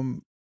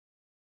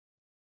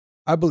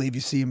 I believe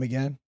you see him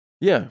again.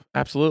 Yeah,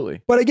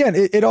 absolutely. But again,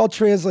 it all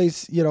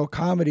translates, you know,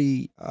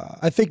 comedy.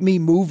 I think me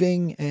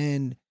moving,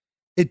 and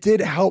it did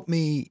help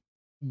me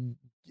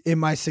in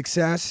my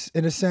success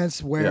in a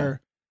sense where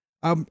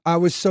I'm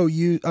so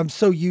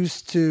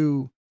used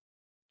to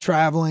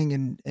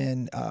traveling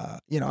and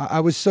you know, I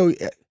was so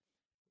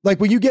like,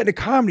 when you get into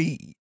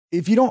comedy,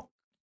 you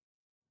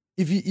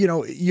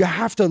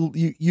have to,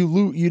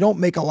 you don't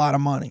make a lot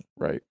of money.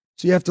 Right.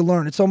 So you have to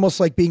learn. It's almost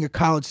like being a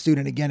college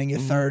student again in your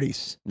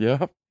 30s.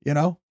 Yeah. You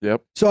know?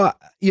 Yep. So,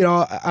 you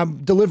know,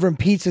 I'm delivering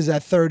pizzas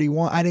at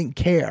 31. I didn't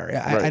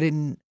care. I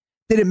didn't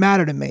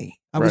matter to me.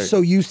 I was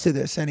so used to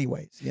this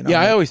anyways. You know?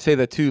 Yeah, I always say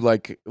that too.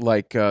 Like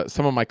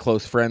some of my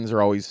close friends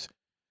are always,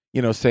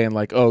 you know, saying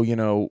like, oh, you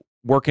know,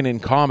 working in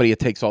comedy, it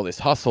takes all this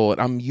hustle.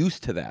 And I'm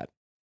used to that.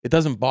 It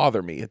doesn't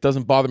bother me. It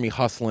doesn't bother me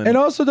hustling. And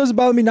also doesn't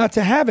bother me not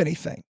to have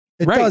anything.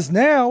 It does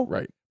now.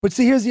 Right. But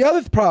see, here's the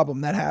other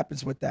problem that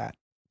happens with that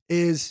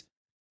is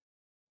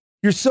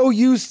you're so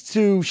used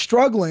to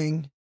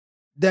struggling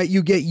that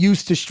you get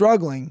used to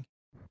struggling.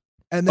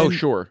 And then, oh,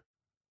 sure.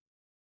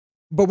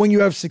 But when you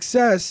have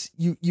success,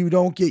 you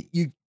don't get,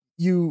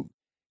 you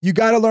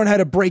got to learn how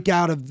to break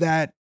out of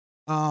that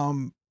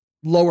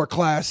lower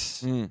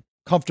class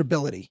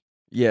comfortability.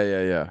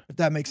 Yeah. If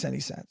that makes any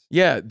sense.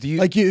 Yeah. Do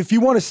you if you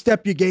want to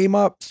step your game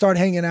up, start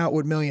hanging out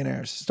with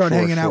millionaires. Start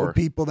hanging out with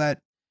people that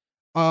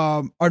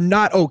are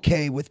not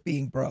okay with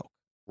being broke.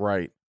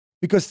 Right.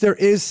 Because there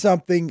is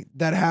something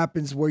that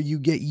happens where you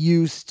get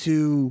used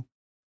to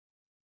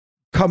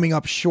coming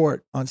up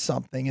short on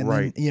something, and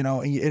then, you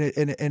know, and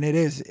it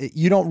is,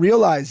 you don't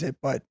realize it,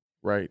 but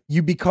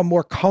you become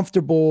more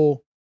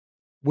comfortable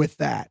with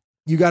that.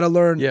 You got to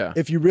learn,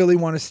 if you really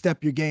want to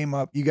step your game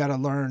up, you got to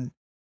learn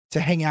to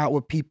hang out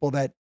with people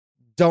that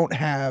don't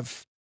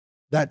have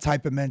that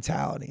type of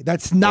mentality.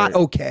 That's not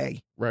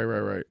okay.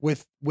 Right.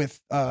 With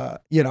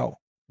you know,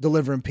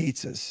 delivering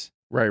pizzas.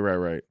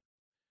 Right.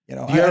 You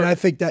know, and I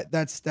think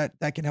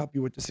that can help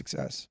you with the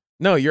success.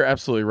 No, you're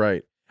absolutely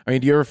right. I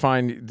mean,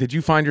 did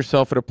you find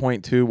yourself at a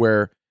point too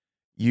where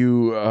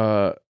you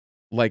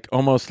like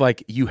almost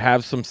like you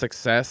have some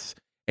success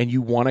and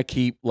you want to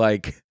keep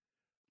like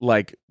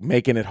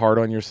making it hard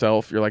on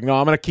yourself? You're like, no,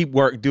 I'm going to keep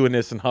doing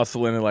this and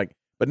hustling, and like,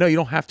 but no, you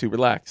don't have to.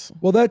 Relax.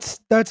 Well, that's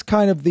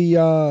kind of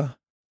the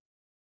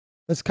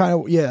that's kind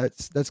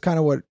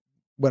of what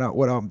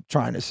I'm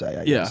trying to say,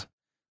 I guess.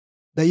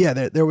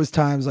 There was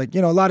times like,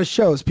 you know, a lot of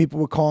shows people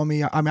would call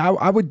me. I mean,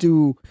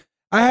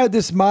 I had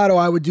this motto: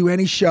 I would do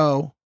any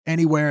show,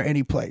 anywhere,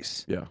 any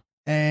place. Yeah.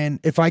 And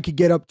if I could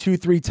get up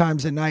 2-3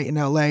 times a night in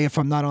LA, if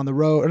I'm not on the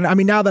road, and I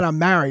mean, now that I'm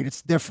married,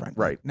 it's different.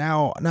 Right.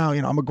 Now,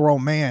 you know, I'm a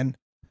grown man.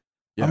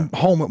 Yeah. I'm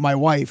home with my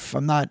wife.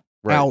 I'm not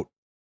out.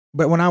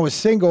 But when I was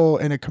single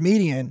and a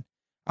comedian,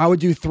 I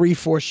would do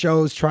 3-4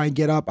 shows, try and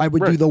get up. I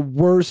would do the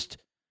worst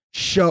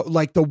show,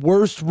 like the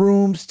worst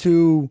rooms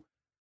to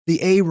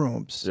the A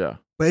rooms. Yeah.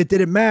 But it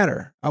didn't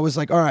matter. I was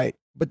like, all right.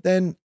 But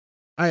then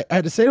I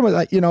had to say to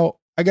myself, you know,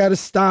 I got to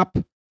stop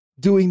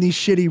doing these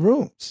shitty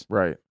rooms,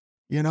 Right.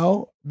 you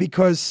know,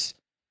 because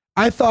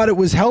I thought it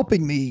was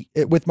helping me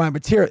with my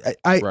material.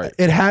 Right.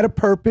 It had a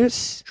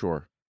purpose.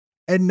 Sure.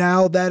 And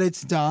now that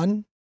it's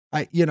done,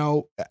 I'm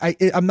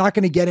not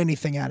going to get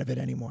anything out of it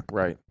anymore.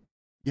 Right.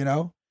 You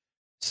know?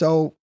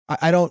 So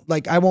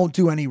I won't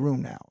do any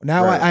room now.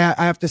 Now Right.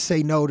 I have to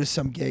say no to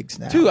some gigs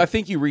now. Too, I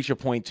think you reach a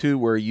point too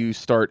where you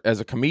start as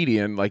a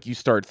comedian, like you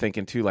start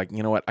thinking too, like,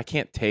 you know what, I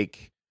can't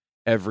take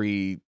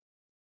every,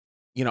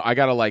 I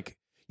gotta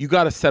you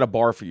gotta set a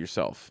bar for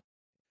yourself.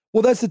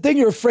 Well, that's the thing.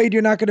 You're afraid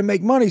you're not going to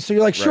make money. So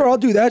you're like, sure, Right. I'll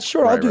do that.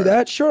 Sure, I'll do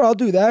that. Sure, I'll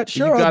do that.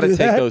 Sure, you I'll gotta do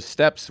take that. those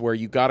steps where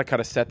you gotta kind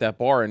of set that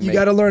bar and You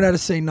got to learn how to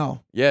say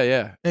no.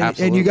 Yeah,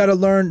 absolutely. And you got to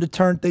learn to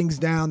turn things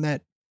down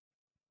that,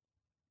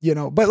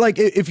 but like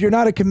if you're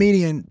not a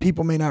comedian,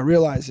 people may not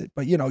realize it,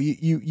 but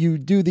you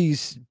do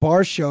these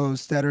bar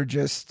shows that are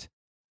just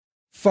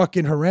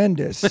fucking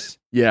horrendous.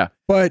 Yeah.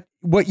 But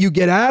what you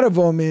get out of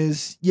them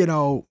is,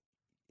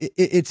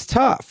 it's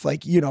tough.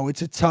 Like,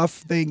 it's a tough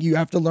thing. You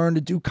have to learn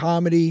to do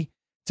comedy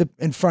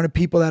in front of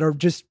people that are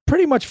just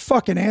pretty much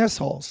fucking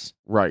assholes.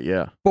 Right,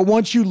 yeah. But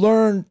once you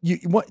learn,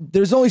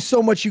 there's only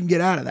so much you can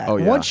get out of that. Oh,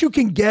 yeah. Once you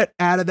can get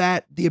out of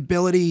that, the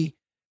ability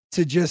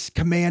to just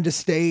command a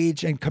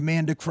stage and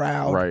command a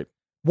crowd. Right.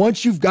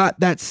 Once you've got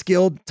that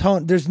skilled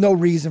tone, there's no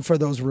reason for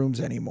those rooms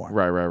anymore.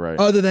 Right.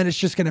 Other than it's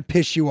just going to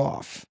piss you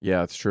off. Yeah,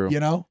 that's true.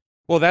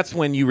 Well, that's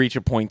when you reach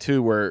a point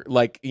too where,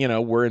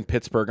 we're in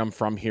Pittsburgh. I'm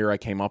from here. I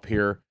came up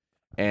here,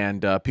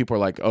 and people are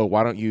like, "Oh,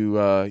 why don't you?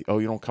 You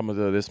don't come to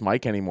this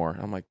mic anymore?"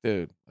 I'm like,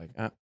 "Dude,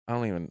 I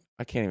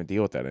can't even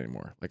deal with that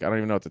anymore. Like, I don't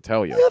even know what to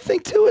tell you." The other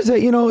thing too is that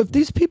if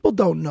these people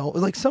don't know,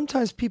 like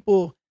sometimes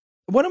people.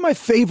 One of my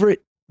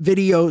favorite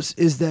videos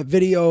is that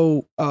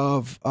video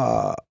of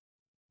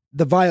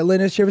the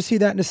violinist. You ever see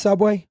that in the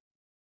subway?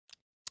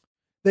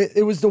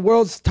 It was the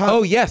world's top.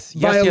 Oh yes,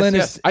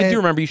 violinist. Yes. I do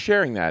remember you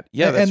sharing that.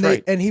 Yeah, that's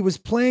right. And he was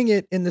playing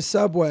it in the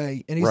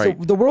subway, and he's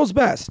Right. the world's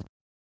best.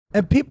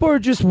 And people are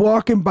just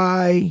walking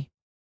by.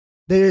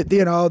 They're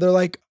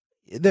like,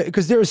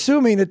 because they're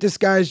assuming that this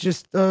guy's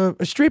just a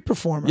street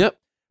performer. Yep.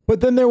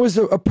 But then there was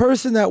a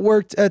person that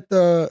worked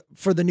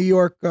for the New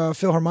York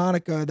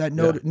Philharmonica that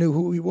knew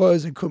who he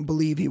was and couldn't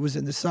believe he was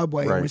in the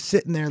subway Right. and was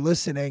sitting there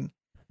listening.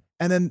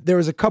 And then there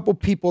was a couple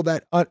people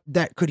that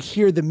could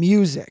hear the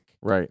music.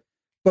 Right.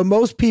 But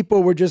most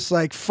people were just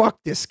like, fuck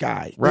this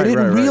guy. Right, they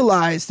didn't right.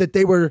 realize that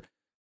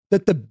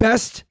that the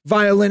best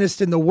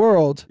violinist in the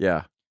world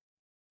Yeah.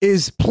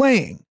 is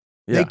playing.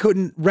 Yeah. They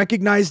couldn't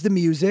recognize the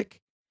music,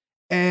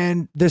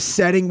 and the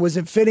setting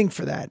wasn't fitting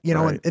for that.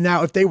 Right. And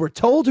now if they were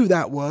told who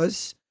that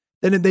was,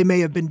 then they may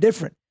have been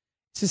different.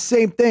 It's the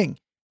same thing.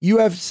 You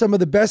have some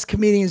of the best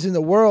comedians in the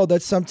world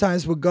that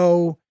sometimes would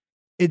go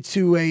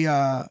into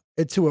a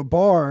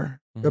bar,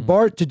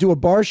 Mhm. to do a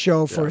bar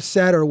show for Yeah. a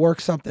set or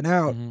work something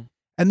out. Mhm.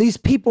 And these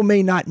people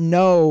may not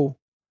know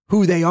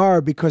who they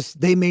are because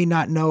they may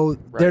not know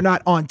they're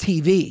not on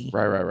TV.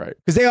 Right.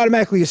 Because they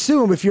automatically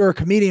assume if you're a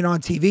comedian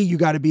on TV, you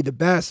got to be the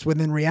best. When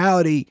in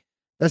reality,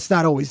 that's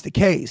not always the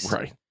case.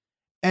 Right.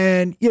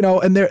 And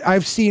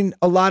I've seen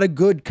a lot of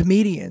good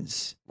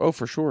comedians Oh,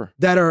 for sure.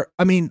 that are,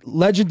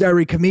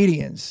 legendary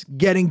comedians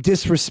getting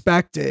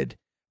disrespected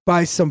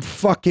by some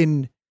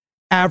fucking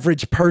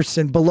average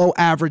person, below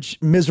average,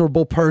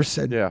 miserable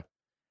person. Yeah.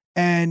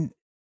 And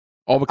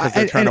All because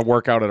they're trying to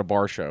work out at a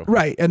bar show.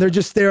 right. And they're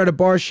just there at a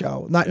bar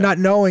show, not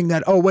knowing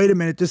that, oh, wait a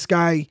minute, this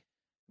guy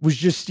was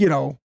just,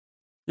 on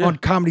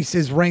Comedy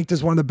Says ranked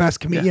as one of the best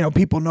comedians.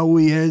 People know who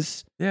he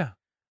is. Yeah.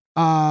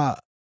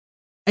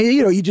 And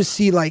you just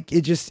see like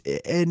it just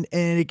and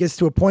it gets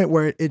to a point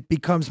where it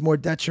becomes more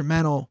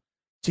detrimental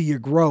to your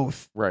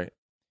growth. Right.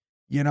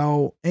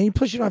 And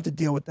plus you don't have to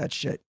deal with that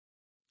shit.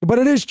 But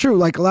it is true.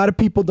 Like a lot of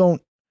people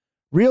don't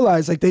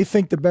realize, like they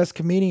think the best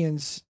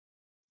comedians,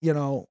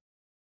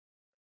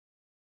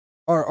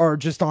 are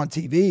just on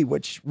TV,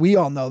 which we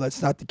all know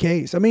that's not the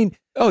case.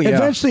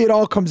 Eventually it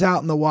all comes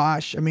out in the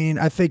wash.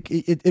 I think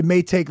it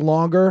may take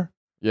longer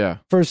Yeah.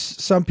 for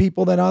some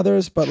people than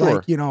others, but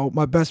Sure.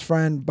 my best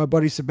friend, my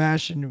buddy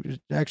Sebastian, who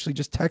actually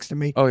just texted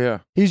me. Oh yeah.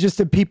 He's just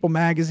in People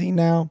magazine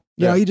now.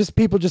 Yeah.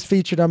 People just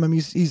featured him.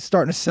 He's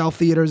starting to sell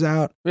theaters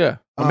out. Yeah.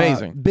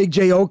 Amazing. Big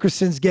J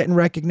Okerson's getting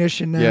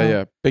recognition now.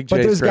 Yeah. Big J.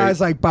 But there's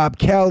guys like Bob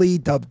Kelly,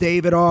 Dub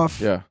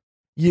Davidoff. Yeah.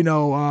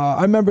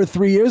 I remember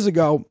 3 years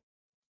ago,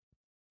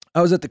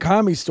 I was at the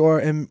Comedy Store,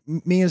 and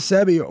me and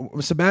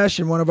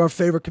Sebastian, one of our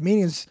favorite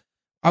comedians,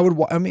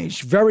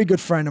 he's a very good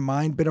friend of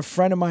mine, been a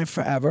friend of mine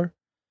forever.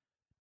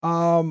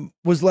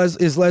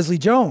 Is Leslie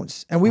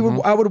Jones, and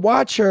I would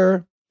watch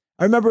her.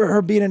 I remember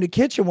her being in the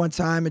kitchen one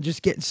time and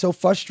just getting so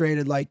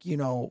frustrated, like,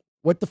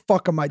 what the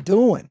fuck am I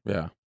doing?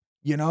 Yeah.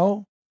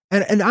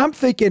 And I'm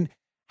thinking,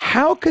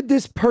 how could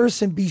this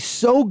person be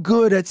so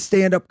good at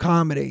stand-up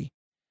comedy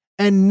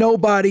and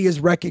nobody is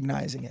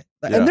recognizing it?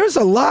 Yeah. And there's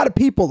a lot of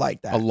people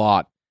like that. A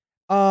lot.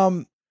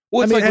 Well,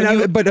 it's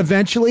like but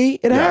eventually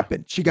it Yeah.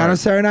 happened. She got Right. on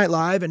Saturday Night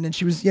Live, and then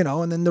she was,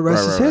 and then the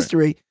rest is Right.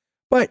 history.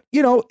 But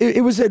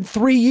it was in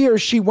 3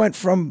 years she went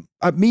from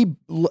me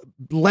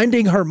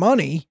lending her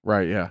money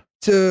Right. Yeah.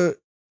 to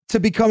to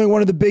becoming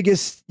one of the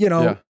biggest,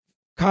 Yeah.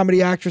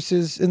 comedy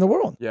actresses in the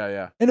world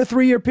Yeah. in a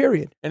 3-year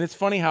period. And it's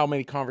funny how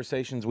many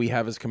conversations we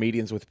have as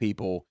comedians with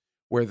people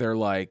where they're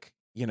like,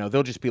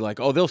 they'll just be like,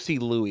 oh, they'll see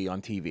Louis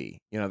on TV.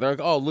 They're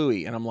like, oh,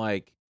 Louis. And I'm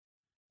like,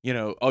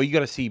 oh, you got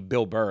to see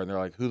Bill Burr. And they're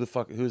like,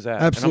 who's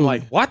that? Absolutely. And I'm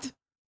like, what? I'm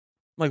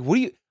like, what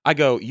do you, I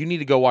go, you need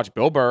to go watch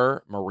Bill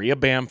Burr, Maria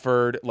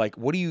Bamford. Like,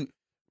 what do you,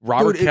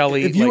 Robert Dude,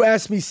 Kelly. If you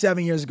asked me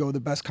 7 years ago who the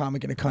best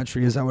comic in the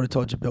country is, I would have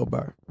told you Bill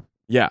Burr.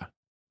 Yeah.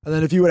 And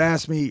then if you would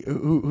ask me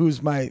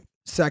who's my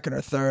second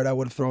or third, I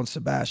would have thrown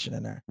Sebastian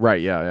in there.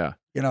 Right. Yeah.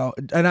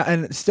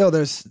 And still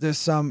there's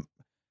some,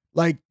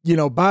 like,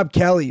 Bob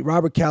Kelly,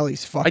 Robert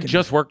Kelly's fucking. I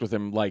just worked with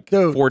him like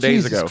dude, 4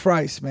 days ago. Jesus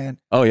Christ, man.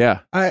 Oh yeah.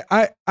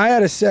 I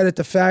had a set at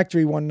the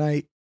factory one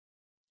night,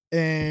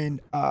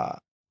 and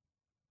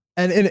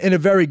in a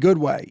very good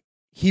way.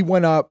 He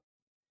went up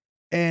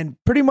and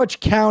pretty much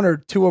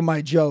countered 2 of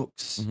my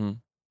jokes,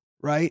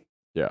 right?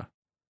 Yeah.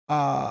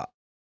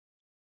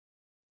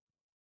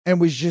 And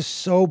was just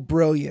so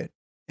brilliant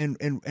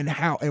and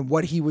how and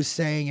what he was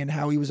saying and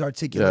how he was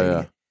articulating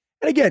it.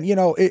 And again,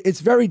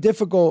 it's very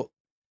difficult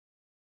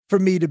for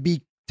me to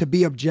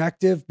be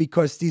objective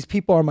because these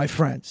people are my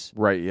friends.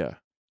 Right.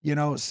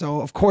 Yeah. So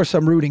of course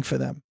I'm rooting for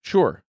them.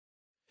 Sure.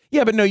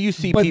 Yeah, but no, you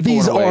see but people.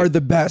 These are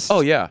the best.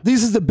 Oh yeah.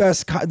 This is the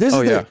best.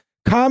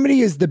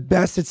 Comedy is the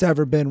best it's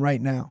ever been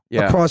right now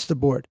across the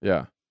board.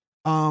 Yeah.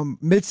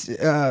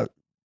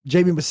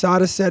 Jamie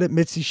Masada said it.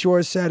 Mitzi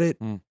Shore said it.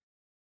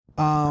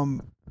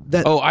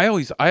 I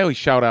always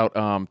shout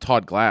out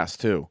Todd Glass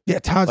too. Yeah,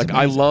 Todd's like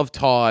amazing. I love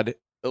Todd,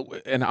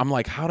 and I'm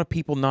like, how do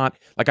people not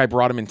like? I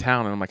brought him in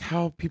town, and I'm like,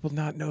 how do people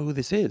not know who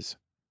this is?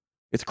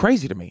 It's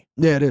crazy to me.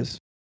 Yeah, it is.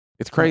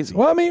 It's crazy.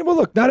 Well, I mean,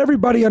 look, not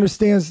everybody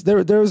understands.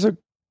 There's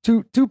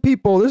two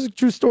people. This is a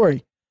true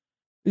story.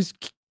 These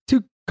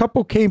two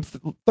couple came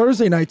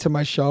Thursday night to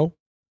my show,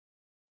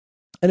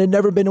 and had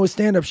never been to a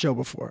stand-up show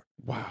before.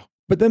 Wow.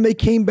 But then they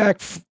came back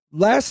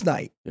last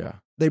night. Yeah.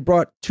 They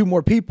brought 2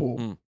 more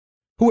people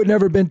who had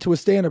never been to a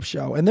stand-up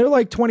show, and they're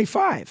like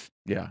 25.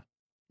 Yeah.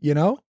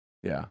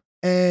 Yeah.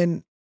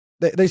 And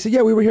they said,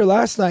 yeah, we were here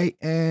last night,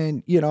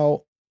 and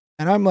and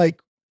I'm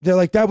like, they're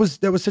like, that was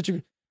such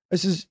a. I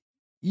says,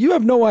 you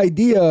have no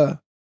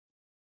idea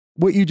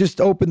what you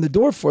just opened the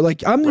door for.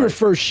 Like, I'm your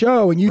first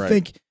show, and you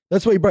think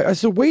that's what you brought. I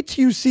said, wait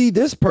till you see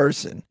this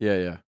person.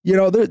 Yeah.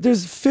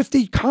 There's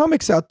 50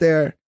 comics out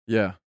there.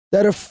 Yeah.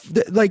 That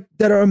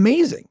are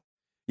amazing.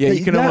 Yeah,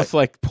 you can almost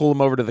like pull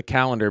them over to the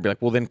calendar and be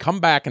like, well, then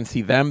come back and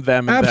see them,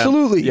 and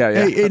absolutely. Them.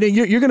 Yeah. And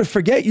you're going to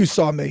forget you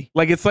saw me.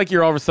 Like, it's like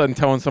you're all of a sudden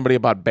telling somebody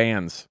about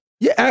bands.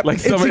 Yeah,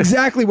 it's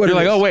exactly what you're it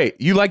like, is. oh,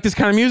 wait, you like this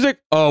kind of music?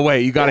 Oh,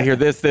 wait, you got to hear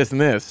this, and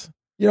this.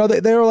 They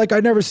were like,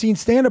 I'd never seen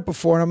stand-up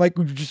before. And I'm like,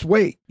 just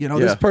wait.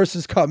 This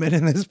person's coming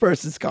and this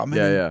person's coming.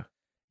 Yeah.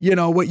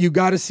 What you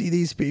got to see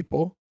these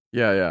people.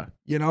 Yeah.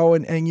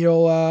 And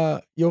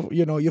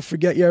you'll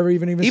forget you ever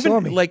even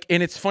saw me. Like,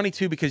 and it's funny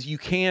too, because you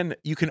can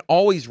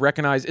always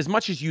recognize, as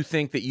much as you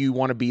think that you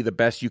want to be the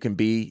best you can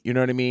be, you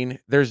know what I mean?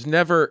 There's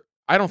never,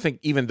 I don't think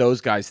even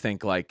those guys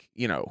think like,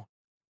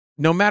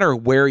 no matter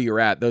where you're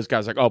at, those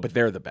guys are like, oh, but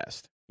they're the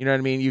best. You know what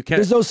I mean? You can't.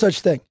 There's no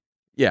such thing.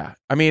 Yeah.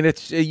 I mean,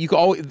 it's, you can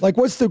always. Like,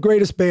 what's the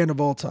greatest band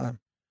of all time?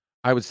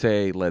 I would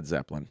say Led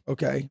Zeppelin.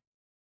 Okay.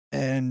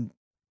 And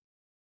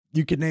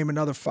you could name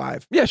another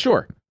 5. Yeah,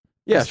 sure.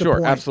 Yeah, That's the sure.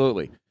 point.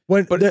 Absolutely.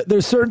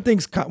 There's certain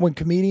things when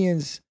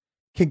comedians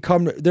can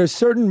come to, there's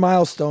certain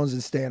milestones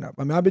in stand-up.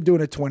 I mean, I've been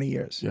doing it 20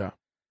 years. Yeah.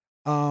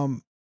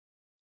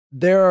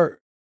 There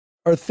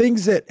are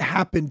things that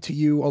happen to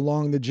you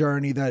along the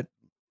journey that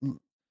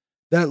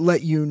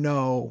let you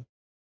know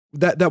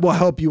that will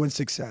help you in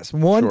success.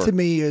 One to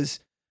me is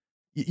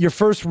your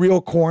first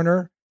real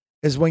corner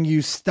is when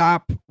you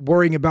stop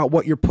worrying about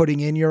what you're putting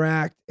in your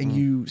act and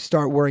you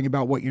start worrying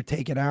about what you're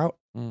taking out.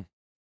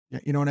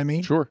 You know what I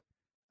mean? Sure.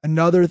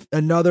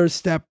 Another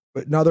step,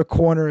 another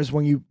corner is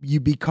when you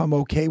become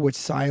okay with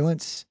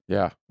silence.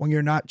 Yeah. When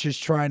you're not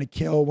just trying to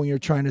kill, when you're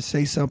trying to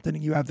say something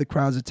and you have the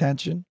crowd's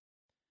attention.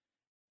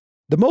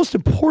 The most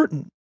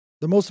important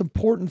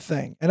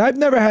thing, and I've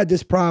never had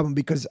this problem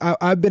because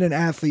I've been an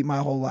athlete my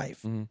whole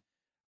life.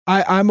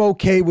 I'm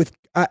okay with,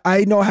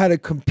 I know how to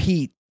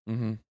compete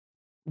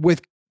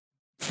with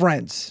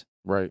friends.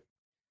 Right.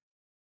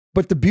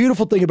 But the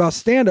beautiful thing about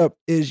stand-up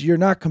is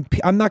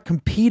I'm not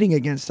competing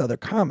against other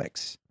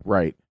comics.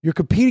 Right. You're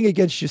competing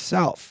against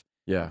yourself.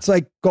 Yeah. It's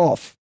like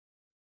golf,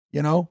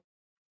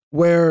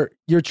 where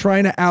you're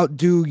trying to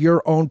outdo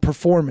your own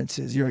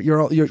performances.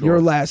 Your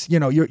last,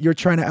 you're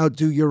trying to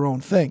outdo your own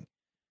thing.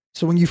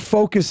 So when you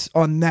focus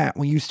on that,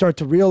 when you start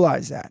to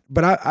realize that,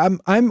 but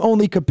I'm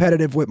only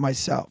competitive with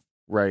myself.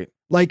 Right.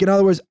 Like, in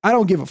other words, I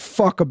don't give a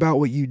fuck about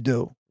what you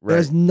do. Right. It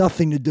has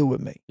nothing to do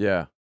with me.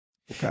 Yeah.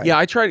 Okay.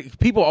 Yeah,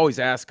 people always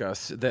ask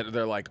us that,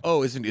 they're like,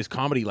 oh, is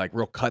comedy like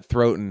real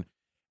cutthroat? And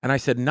I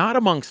said, not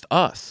amongst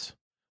us.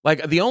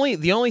 Like, the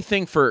only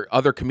thing for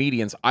other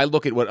comedians, I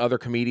look at what other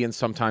comedians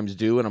sometimes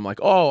do and I'm like,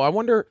 oh, I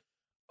wonder,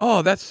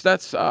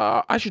 that's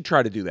I should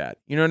try to do that.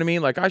 You know what I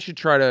mean? Like, I should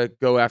try to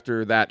go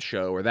after that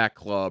show or that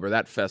club or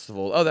that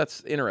festival. Oh,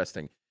 that's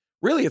interesting.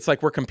 really it's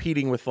like we're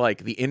competing with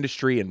like the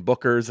industry and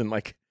bookers, and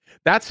like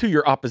that's who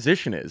your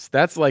opposition is.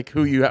 That's like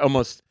who you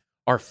almost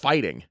are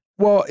fighting.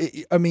 Well,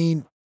 I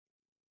mean,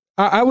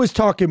 I was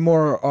talking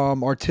more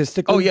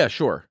artistically. Oh yeah,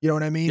 sure. You know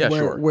what I mean? Yeah,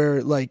 where, sure.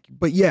 Where like,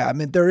 but yeah, I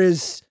mean, there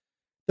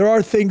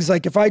are things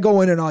like if I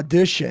go in an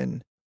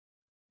audition,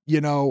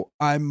 you know,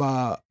 I'm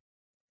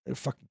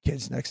fucking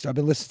kids next. I've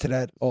been listening to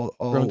that all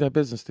Growing that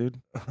business, dude.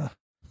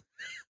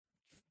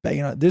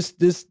 banging on this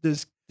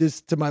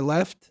to my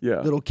left.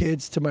 Yeah. Little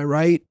kids to my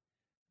right.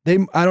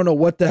 I don't know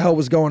what the hell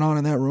was going on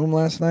in that room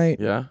last night.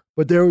 Yeah.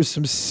 But there was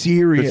some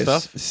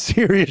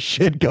serious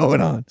shit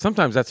going on.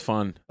 Sometimes that's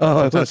fun.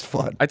 Oh, it was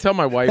fun. I tell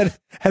my wife,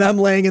 and I'm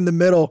laying in the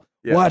middle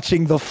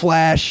watching The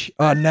Flash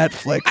on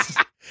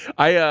Netflix.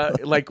 I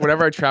like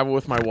whenever I travel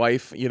with my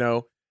wife, you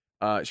know,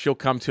 she'll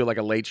come to like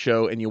a late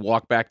show, and you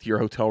walk back to your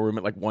hotel room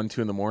at like 1,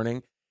 2 in the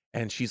morning,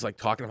 and she's like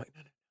talking. I'm like,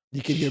 no,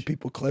 you can hear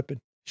people clipping.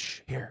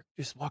 Shh, here,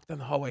 just walk down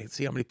the hallway and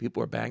see how many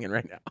people are banging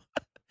right now.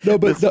 No,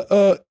 but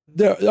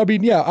I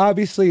mean, yeah,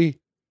 obviously.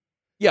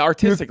 Yeah,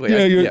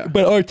 artistically.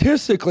 But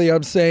artistically,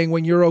 I'm saying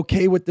when you're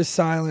okay with the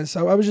silence,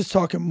 I was just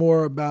talking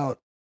more about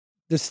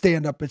the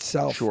stand-up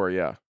itself. Sure,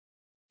 yeah.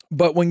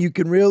 But when you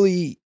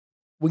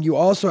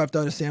also have to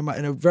understand,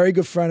 and a very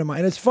good friend of mine,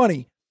 and it's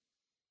funny,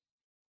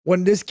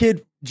 when this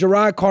kid,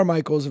 Gerard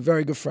Carmichael, is a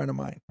very good friend of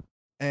mine.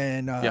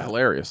 And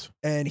hilarious.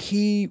 And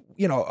he,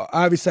 you know,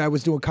 obviously I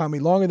was doing comedy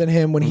longer than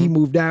him when he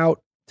moved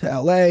out to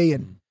LA,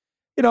 and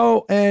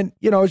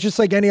it's just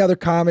like any other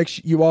comics,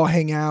 you all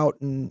hang out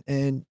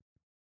and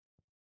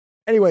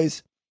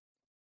anyways,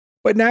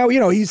 but now, you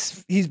know,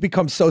 he's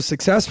become so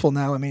successful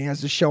now. I mean, he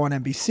has a show on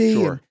NBC.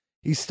 Sure. And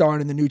he's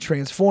starring in the new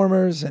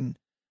Transformers, and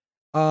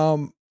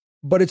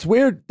but it's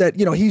weird that,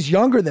 you know, he's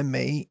younger than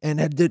me and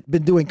had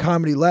been doing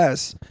comedy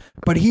less,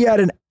 but he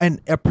had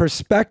a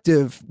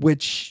perspective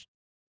which,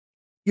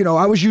 you know,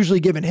 I was usually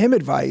giving him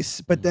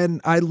advice, but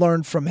then I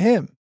learned from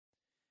him.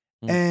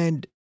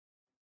 And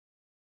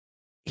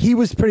he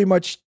was pretty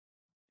much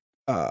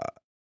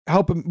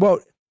helping. Well,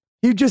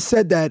 he just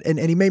said that, and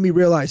he made me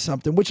realize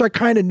something, which I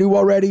kind of knew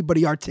already, but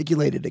he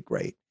articulated it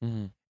great,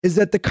 is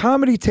that the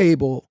comedy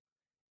table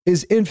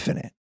is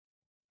infinite.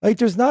 Like,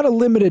 there's not a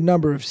limited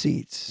number of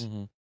seats.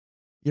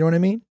 You know what I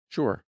mean?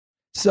 Sure.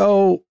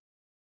 So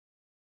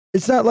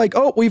it's not like,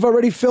 oh, we've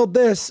already filled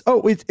this.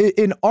 Oh,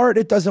 in art,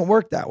 it doesn't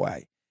work that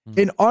way.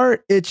 In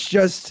art, it's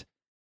just,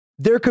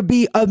 there could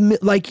be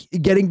like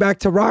getting back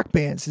to rock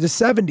bands, the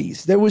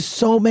 70s. There was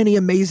so many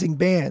amazing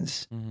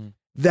bands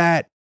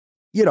that,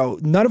 you know,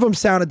 none of them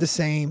sounded the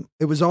same.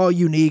 It was all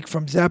unique,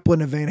 from Zeppelin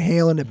to Van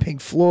Halen to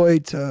Pink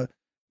Floyd to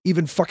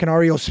even fucking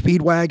REO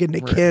Speedwagon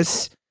to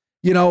Kiss,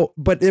 you know,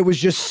 but it was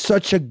just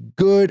such a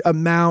good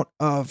amount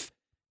of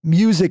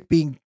music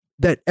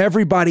that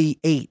everybody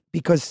ate,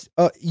 because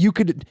you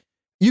could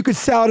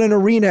sell out an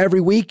arena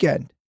every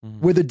weekend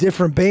with a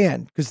different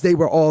band because they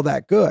were all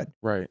that good.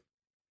 Right.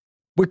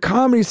 With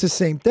comedy, it's the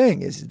same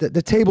thing. Is that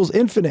the table's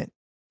infinite.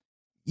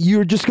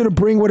 You're just going to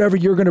bring whatever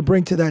you're going to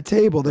bring to that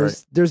table.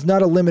 There's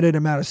not a limited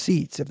amount of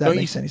seats, if that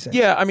makes any sense.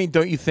 Yeah, I mean,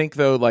 don't you think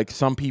though, like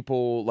some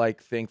people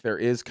like think there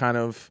is kind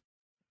of,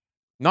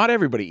 not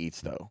everybody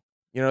eats though.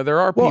 You know, there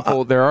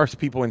are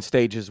people in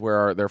stages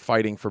where they're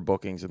fighting for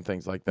bookings and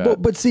things like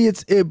that. But see,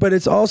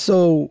 it's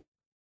also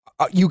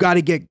you got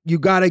to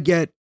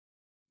get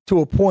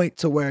to a point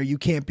to where you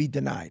can't be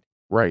denied.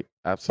 Right.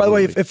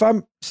 Absolutely. By the way, if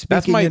I'm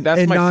speaking in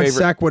non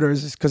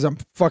sequiturs, it's because I'm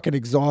fucking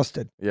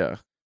exhausted. Yeah.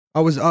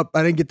 I was up.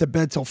 I didn't get to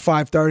bed till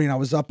 5:30, and I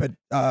was up at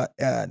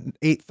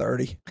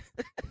 8:30.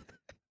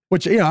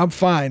 Which, you know, I'm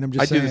fine. I'm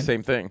just saying. I do the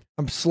same thing.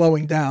 I'm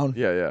slowing down.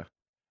 Yeah.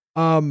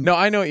 No,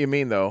 I know what you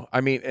mean though.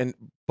 I mean,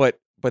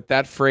 but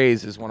that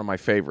phrase is one of my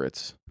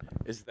favorites.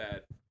 Is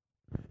that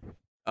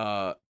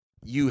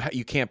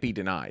you can't be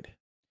denied.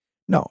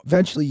 No,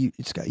 eventually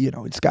it's got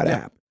to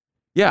happen.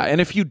 Yeah,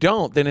 and if you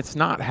don't, then it's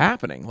not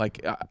happening.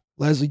 Like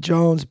Leslie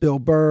Jones, Bill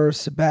Burr,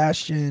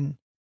 Sebastian.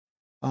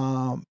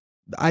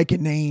 I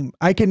can name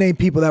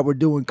people that were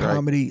doing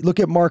comedy. Right. Look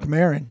at Mark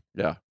Maron.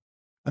 Yeah.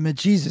 I mean,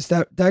 Jesus,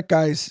 that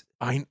guy's.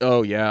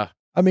 Oh yeah.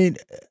 I mean,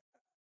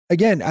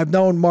 again, I've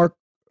known Mark,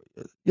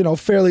 you know,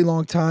 fairly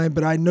long time,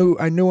 but I knew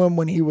him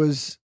when he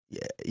was,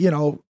 you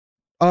know,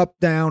 up,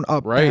 down,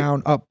 up,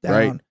 down, up, down.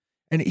 Right.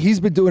 And he's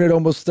been doing it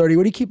almost 30.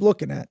 What do you keep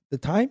looking at? The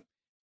time?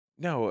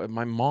 No,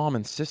 my mom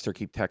and sister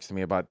keep texting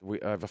me about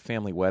I have a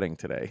family wedding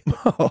today.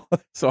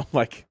 So I'm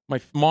like,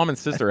 my mom and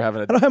sister are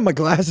having I don't have my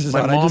glasses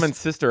on. My mom and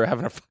sister are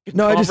having a fucking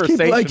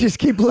conversation I just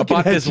keep looking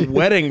about at this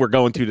wedding we're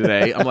going to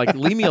today. I'm like,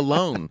 leave me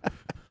alone.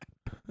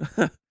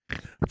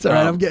 It's all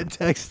right. I'm getting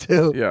texts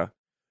too. Yeah.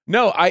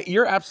 No,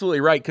 you're absolutely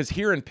right, because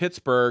here in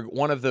Pittsburgh,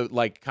 one of the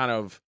like kind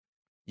of,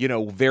 you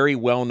know, very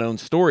well-known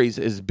stories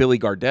is Billy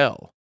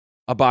Gardell,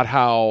 about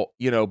how,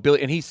 you know,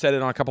 Billy, and he said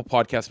it on a couple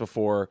podcasts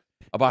before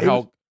about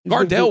how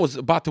Gardell was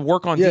about to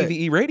work on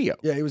DVE radio.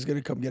 Yeah, he was going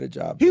to come get a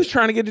job. He was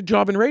trying to get a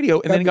job in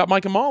radio, and then he got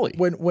Mike and Molly.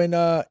 When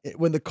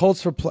the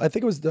Colts were, I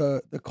think it was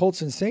the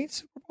Colts and Saints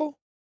Super Bowl.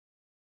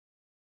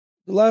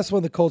 The last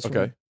one, the Colts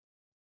were.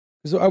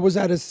 Because I was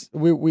at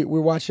we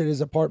were watching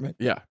his apartment.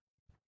 Yeah.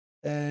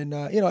 And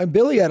and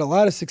Billy had a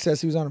lot of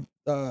success. He was on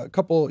a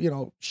couple,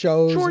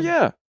 shows. Sure,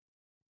 yeah.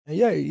 And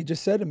yeah, he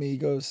just said to me, he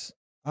goes,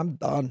 "I'm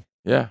done."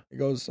 Yeah. He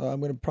goes, "I'm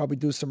going to probably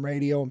do some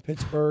radio in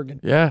Pittsburgh." And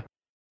Yeah.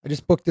 I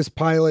just booked this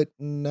pilot,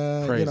 and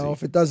Crazy.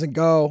 if it doesn't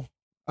go,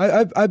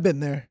 I've been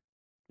there.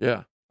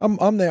 Yeah.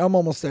 I'm there. I'm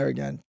almost there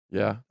again.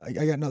 Yeah. I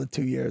got another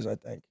 2 years, I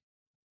think.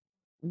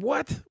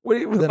 What? What do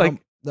you Then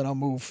like? I'll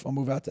move. I'll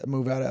move out to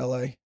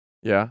LA.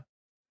 Yeah.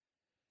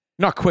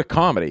 Not quick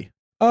comedy.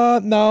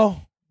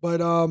 No, but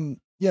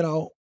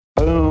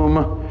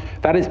Boom.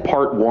 That is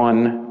part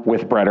 1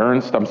 with Brett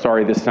Ernst. I'm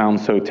sorry this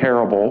sounds so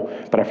terrible,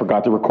 but I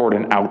forgot to record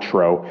an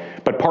outro.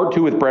 But part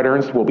 2 with Brett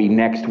Ernst will be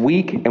next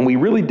week, and we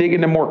really dig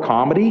into more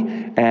comedy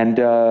and,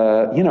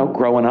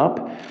 growing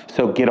up.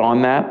 So get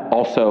on that.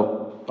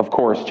 Also, of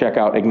course, check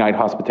out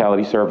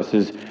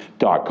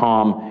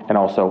IgniteHospitalityServices.com and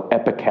also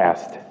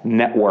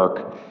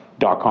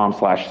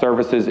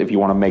epicastnetwork.com/services if you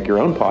want to make your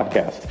own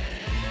podcast.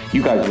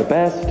 You guys are the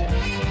best.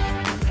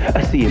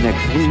 I'll see you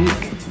next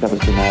week. That was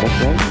dramatic,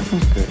 right? That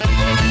was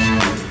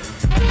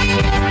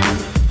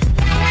good.